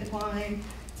have to climb.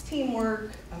 It's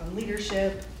teamwork,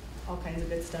 leadership, all kinds of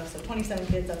good stuff. So 27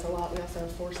 kids, that's a lot. We also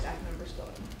have 4 staff members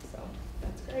going. So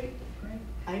that's great.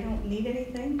 I don't need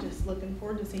anything, just looking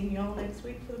forward to seeing you all next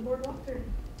week for the board walkthrough.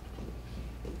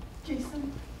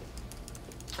 Jason?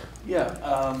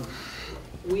 Yeah,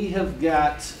 we have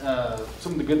got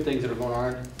some of the good things that are going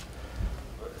on.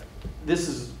 This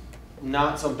is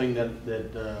not something that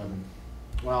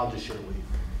well, I'll just share it with you.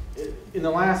 In the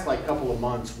last like couple of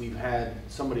months, we've had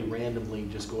somebody randomly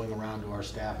just going around to our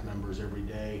staff members every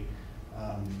day,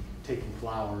 taking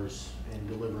flowers and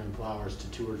delivering flowers to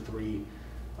 2 or 3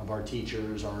 of our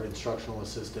teachers, our instructional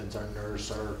assistants, our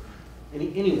nurse, our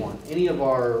any of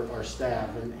our staff,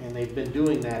 and they've been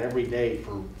doing that every day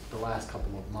for the last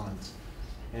couple of months.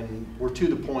 And we're to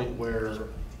the point where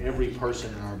every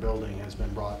person in our building has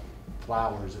been brought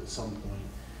flowers at some point.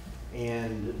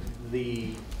 And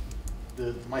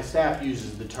my staff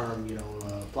uses the term,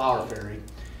 flower fairy.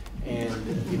 And,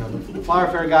 the flower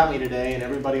fairy got me today, and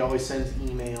everybody always sends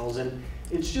emails. And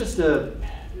it's just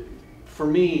for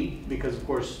me, because of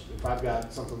course, if I've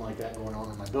got something like that going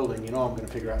on in my building, I'm going to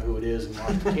figure out who it is and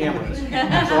watch the cameras. So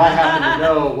I happen to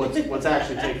know what's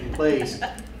actually taking place.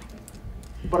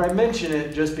 But I mention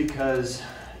it just because,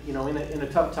 in a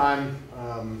tough time,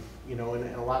 and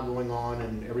a lot going on,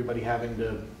 and everybody having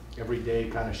to every day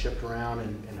kind of shift around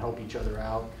and help each other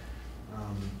out.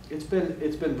 It's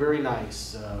been very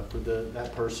nice for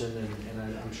that person,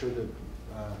 and I'm sure that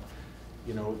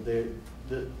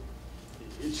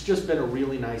it's just been a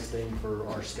really nice thing for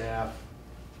our staff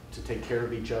to take care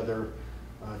of each other,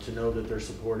 to know that they're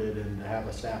supported, and to have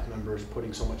a staff members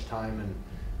putting so much time and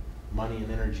money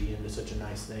and energy into such a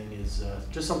nice thing is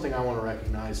just something I want to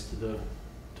recognize to the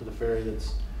fairy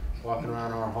that's walking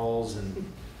around our halls and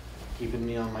keeping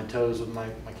me on my toes with my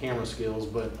camera skills.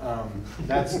 But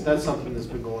that's something that's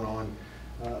been going on.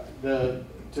 To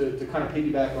kind of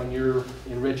piggyback on your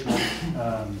enrichment,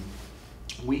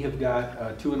 we have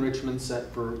got 2 enrichments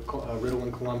set for Riddle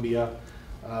and Columbia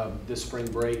this spring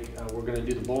break. We're going to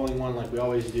do the bowling one like we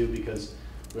always do, because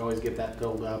we always get that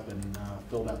filled up and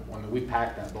filled up. We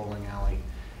packed that bowling alley.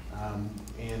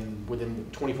 And within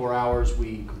 24 hours,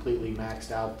 we completely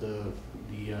maxed out the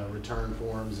return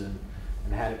forms and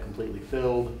had it completely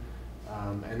filled.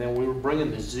 And then we were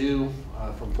bringing the zoo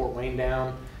from Fort Wayne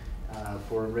down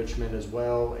for enrichment as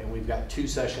well. And we've got 2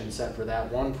 sessions set for that.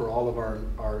 One for all of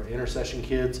our intercession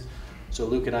kids. So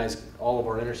Luke and all of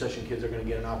our intercession kids are going to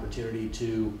get an opportunity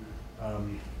to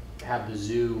have the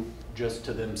zoo just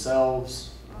to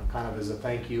themselves, kind of as a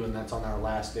thank you, and that's on our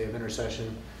last day of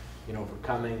intercession, for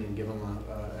coming, and give them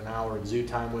an hour of zoo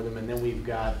time with them. And then we've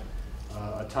got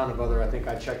a ton of other, I think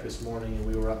I checked this morning, and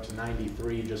we were up to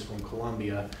 93 just from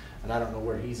Columbia, and I don't know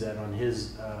where he's at on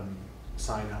his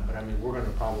sign up, but I mean, we're going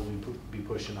to probably be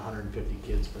pushing 150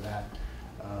 kids for that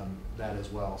as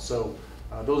well. So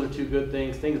those are 2 good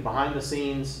things. Things behind the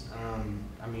scenes,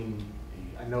 I mean,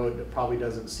 I know it probably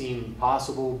doesn't seem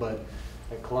possible, but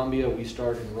at Columbia we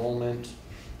start enrollment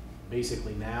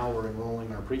basically now. We're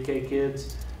enrolling our pre-K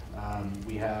kids.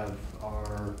 We have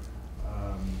our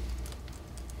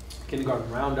kindergarten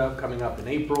roundup coming up in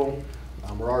April.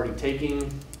 We're already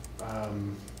taking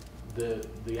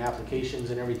the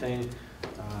applications and everything,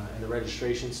 and the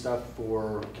registration stuff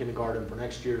for kindergarten for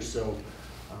next year. So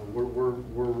we're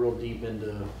real deep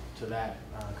into that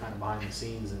kind of behind the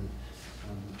scenes, and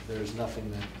there's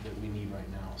nothing that we need right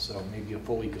now. So maybe a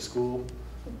full week of school.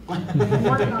 I'm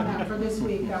working on that for this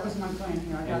week. That was my plan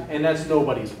here. And that's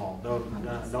nobody's fault.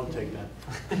 Don't take that.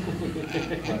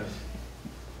 But,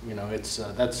 it's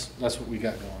that's what we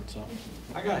got going. So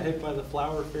I got hit by the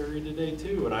flower fairy today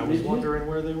too, and I was wondering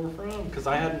where they were from, because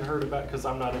I hadn't heard about, because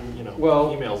I'm not in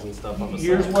emails and stuff.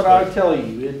 Here's what I tell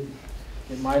you: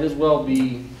 it might as well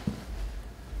be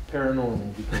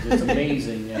paranormal, because it's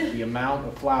amazing at the amount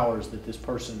of flowers that this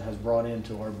person has brought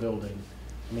into our building.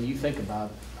 I mean, you think about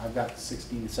it, I've got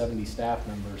 60 to 70 staff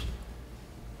members,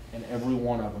 and every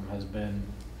one of them has been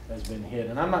hit.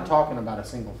 And I'm not talking about a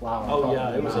single flower. Oh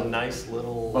yeah, it was a nice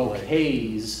little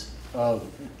bouquets of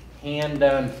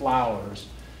hand-done flowers,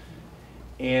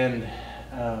 and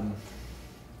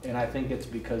I think it's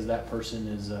because that person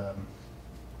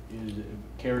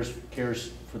cares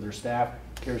for their staff,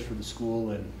 cares for the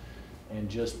school, and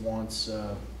just wants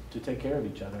to take care of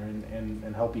each other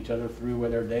and help each other through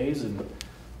their days, and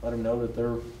let them know that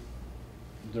they're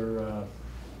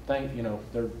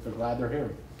glad they're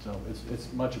here. So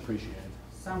it's much appreciated.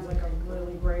 Sounds like a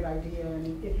really great idea,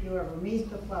 and if you ever meet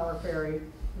the flower fairy,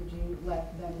 would you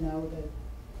let them know that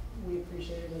we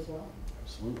appreciate it as well?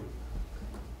 Absolutely.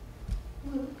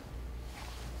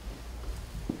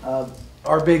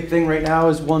 Our big thing right now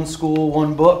is one school,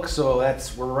 one book, so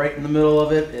we're right in the middle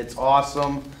of it. It's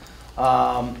awesome.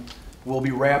 We'll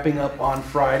be wrapping up on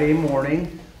Friday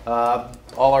morning.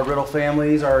 All our Riddle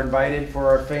families are invited for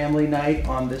our family night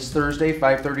on this Thursday,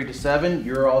 5:30 to 7.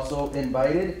 You're also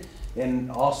invited. And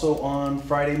also on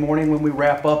Friday morning when we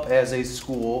wrap up as a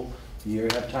school, you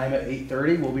have time at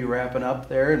 8:30. We'll be wrapping up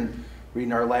there and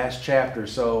reading our last chapter.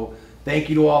 So Thank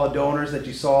you to all the donors that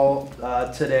you saw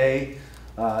today.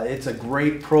 It's a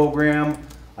great program.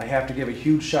 I have to give a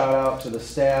huge shout out to the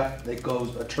staff.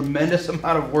 A tremendous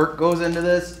amount of work goes into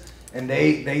this, and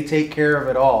they take care of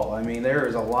it all. I mean, there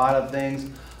is a lot of things.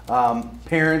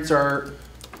 Parents are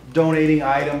donating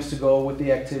items to go with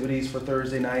the activities for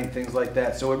Thursday night, things like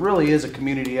that. So it really is a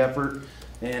community effort,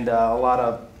 and a lot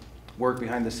of work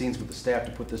behind the scenes with the staff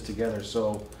to put this together.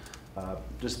 So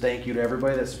just thank you to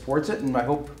everybody that supports it, and I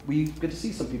hope we get to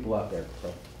see some people out there.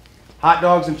 So, hot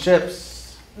dogs and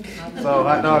chips. So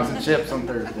hot dogs and chips on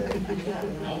Thursday.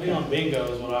 I'll be on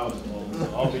bingo is what I was told.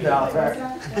 So I'll be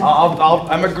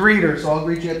I'm a greeter, so I'll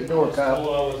greet you at the door, Kyle. I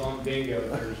was on bingo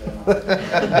Thursday.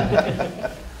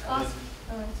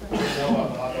 I know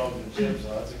about the hot dogs and chips, so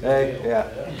that's a good deal. Yeah.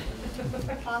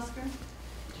 Oscar?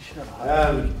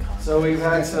 So we've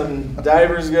had some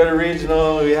divers go to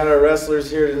regional. We had our wrestlers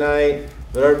here tonight.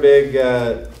 But our big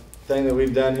thing that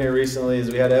we've done here recently is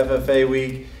we had FFA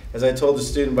week. As I told the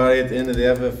student body at the end of the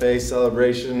FFA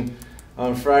celebration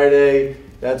on Friday,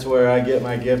 that's where I get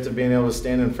my gift of being able to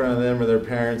stand in front of them or their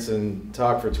parents and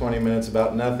talk for 20 minutes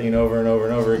about nothing over and over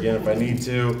and over again if I need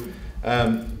to.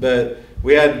 But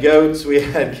we had goats, we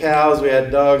had cows, we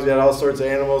had dogs, we had all sorts of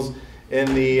animals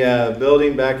in the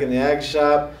building back in the ag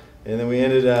shop. And then we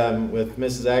ended with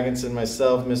Mrs. Atkinson,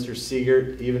 myself, Mr.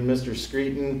 Siegert, even Mr.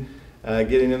 Screeton,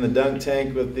 getting in the dunk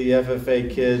tank with the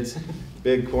FFA kids,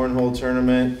 big cornhole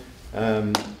tournament.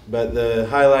 But the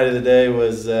highlight of the day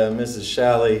was Mrs.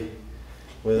 Shalley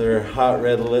with her hot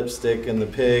red lipstick and the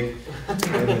pig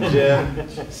in the gym.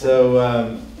 So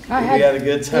we had a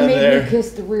good time there. They made me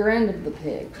kiss the rear end of the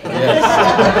pig. Yes.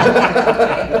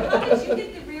 How did you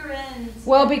get the rear end?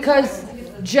 Well, because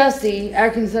Jesse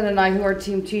Atkinson and I, who are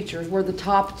team teachers, were the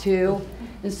top two.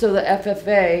 And so the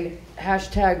FFA,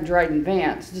 hashtag Dryden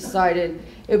Vance, decided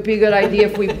it would be a good idea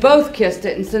if we both kissed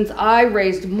it. And since I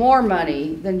raised more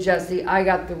money than Jesse, I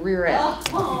got the rear end.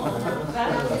 Oh,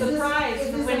 that was the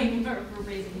prize for winning, for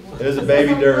raising more. It was a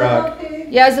baby Duroc.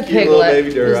 Yeah, it was a Cute little piglet.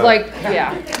 baby It was Duroc. like,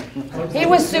 yeah. He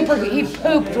was super, he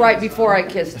pooped right before I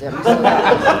kissed him. So.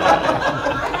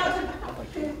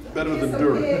 Better than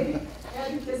Dura. I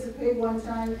had to kiss a pig one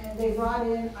time, and they brought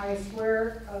in, I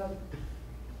swear,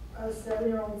 a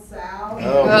 7-year-old sow.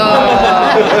 Oh.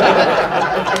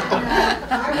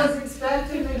 I was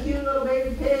expecting a cute little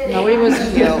baby pig. No, he was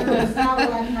cute. It sounded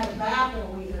like he had a bath in a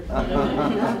week or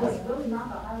something. That was really not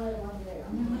the highlight of my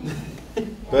day.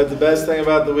 But the best thing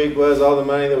about the week was all the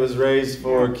money that was raised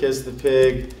for Kiss the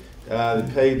Pig,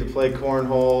 paid to play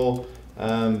cornhole,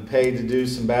 paid to do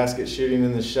some basket shooting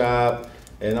in the shop,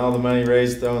 and all the money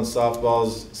raised throwing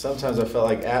softballs. Sometimes I felt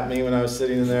like at me when I was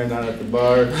sitting in there, not at the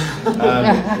bar,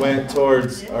 went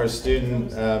towards our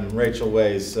student, Rachel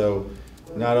Ways. So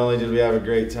not only did we have a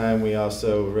great time, we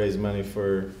also raised money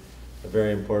for a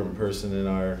very important person in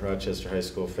our Rochester High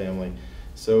School family.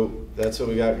 So that's what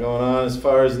we got going on. As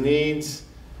far as needs,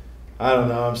 I don't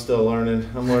know, I'm still learning.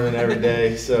 I'm learning every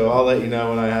day, so I'll let you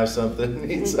know when I have something,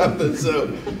 need something.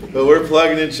 So, but we're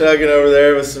plugging and chugging over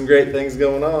there with some great things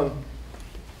going on.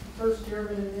 First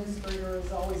German administrator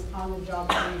is always on the job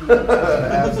training.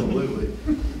 Absolutely.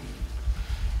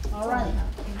 All right.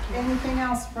 Anything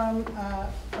else from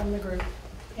the group?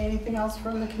 Anything else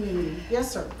from the community?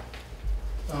 Yes, sir.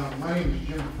 My name is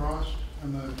Jim Frost.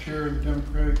 I'm the chair of the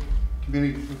Democratic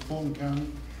Committee for Fulton County.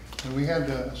 And we had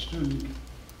a student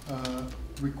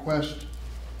request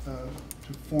to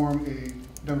form a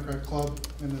Democrat club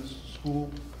in this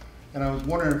school. And I was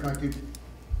wondering if I could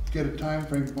get a time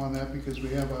frame on that, because we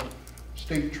have a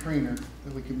state trainer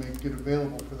that we can get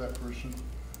available for that person.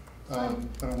 But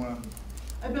I want to.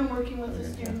 I've been working with the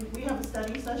student. We have a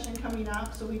study session coming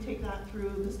up, so we take that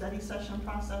through the study session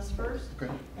process first.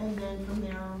 Okay. And then from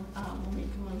there, we'll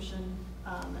make a motion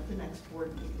at the next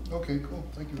board meeting. Okay, cool.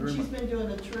 Thank you very much. She's been doing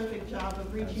a terrific job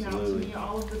of reaching out to me.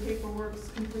 All of the paperwork's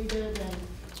completed and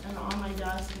on my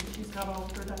desk, and she's got all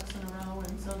of her ducks in a row,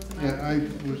 and so it's a matter Yeah,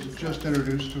 I was just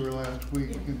introduced to her last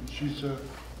week, and she's, we're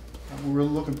really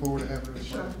looking forward to having her.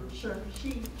 Sure.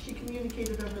 She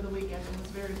communicated over the weekend and was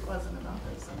very pleasant about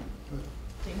this, and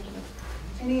thank you.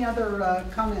 Any other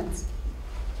comments?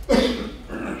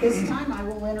 At this time, I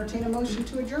will entertain a motion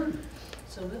to adjourn.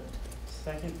 So moved.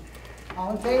 Second.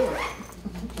 All in favor?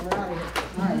 We're out of here.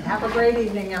 All right, have a great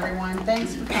evening, everyone.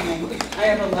 Thanks for coming. I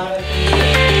have a lot of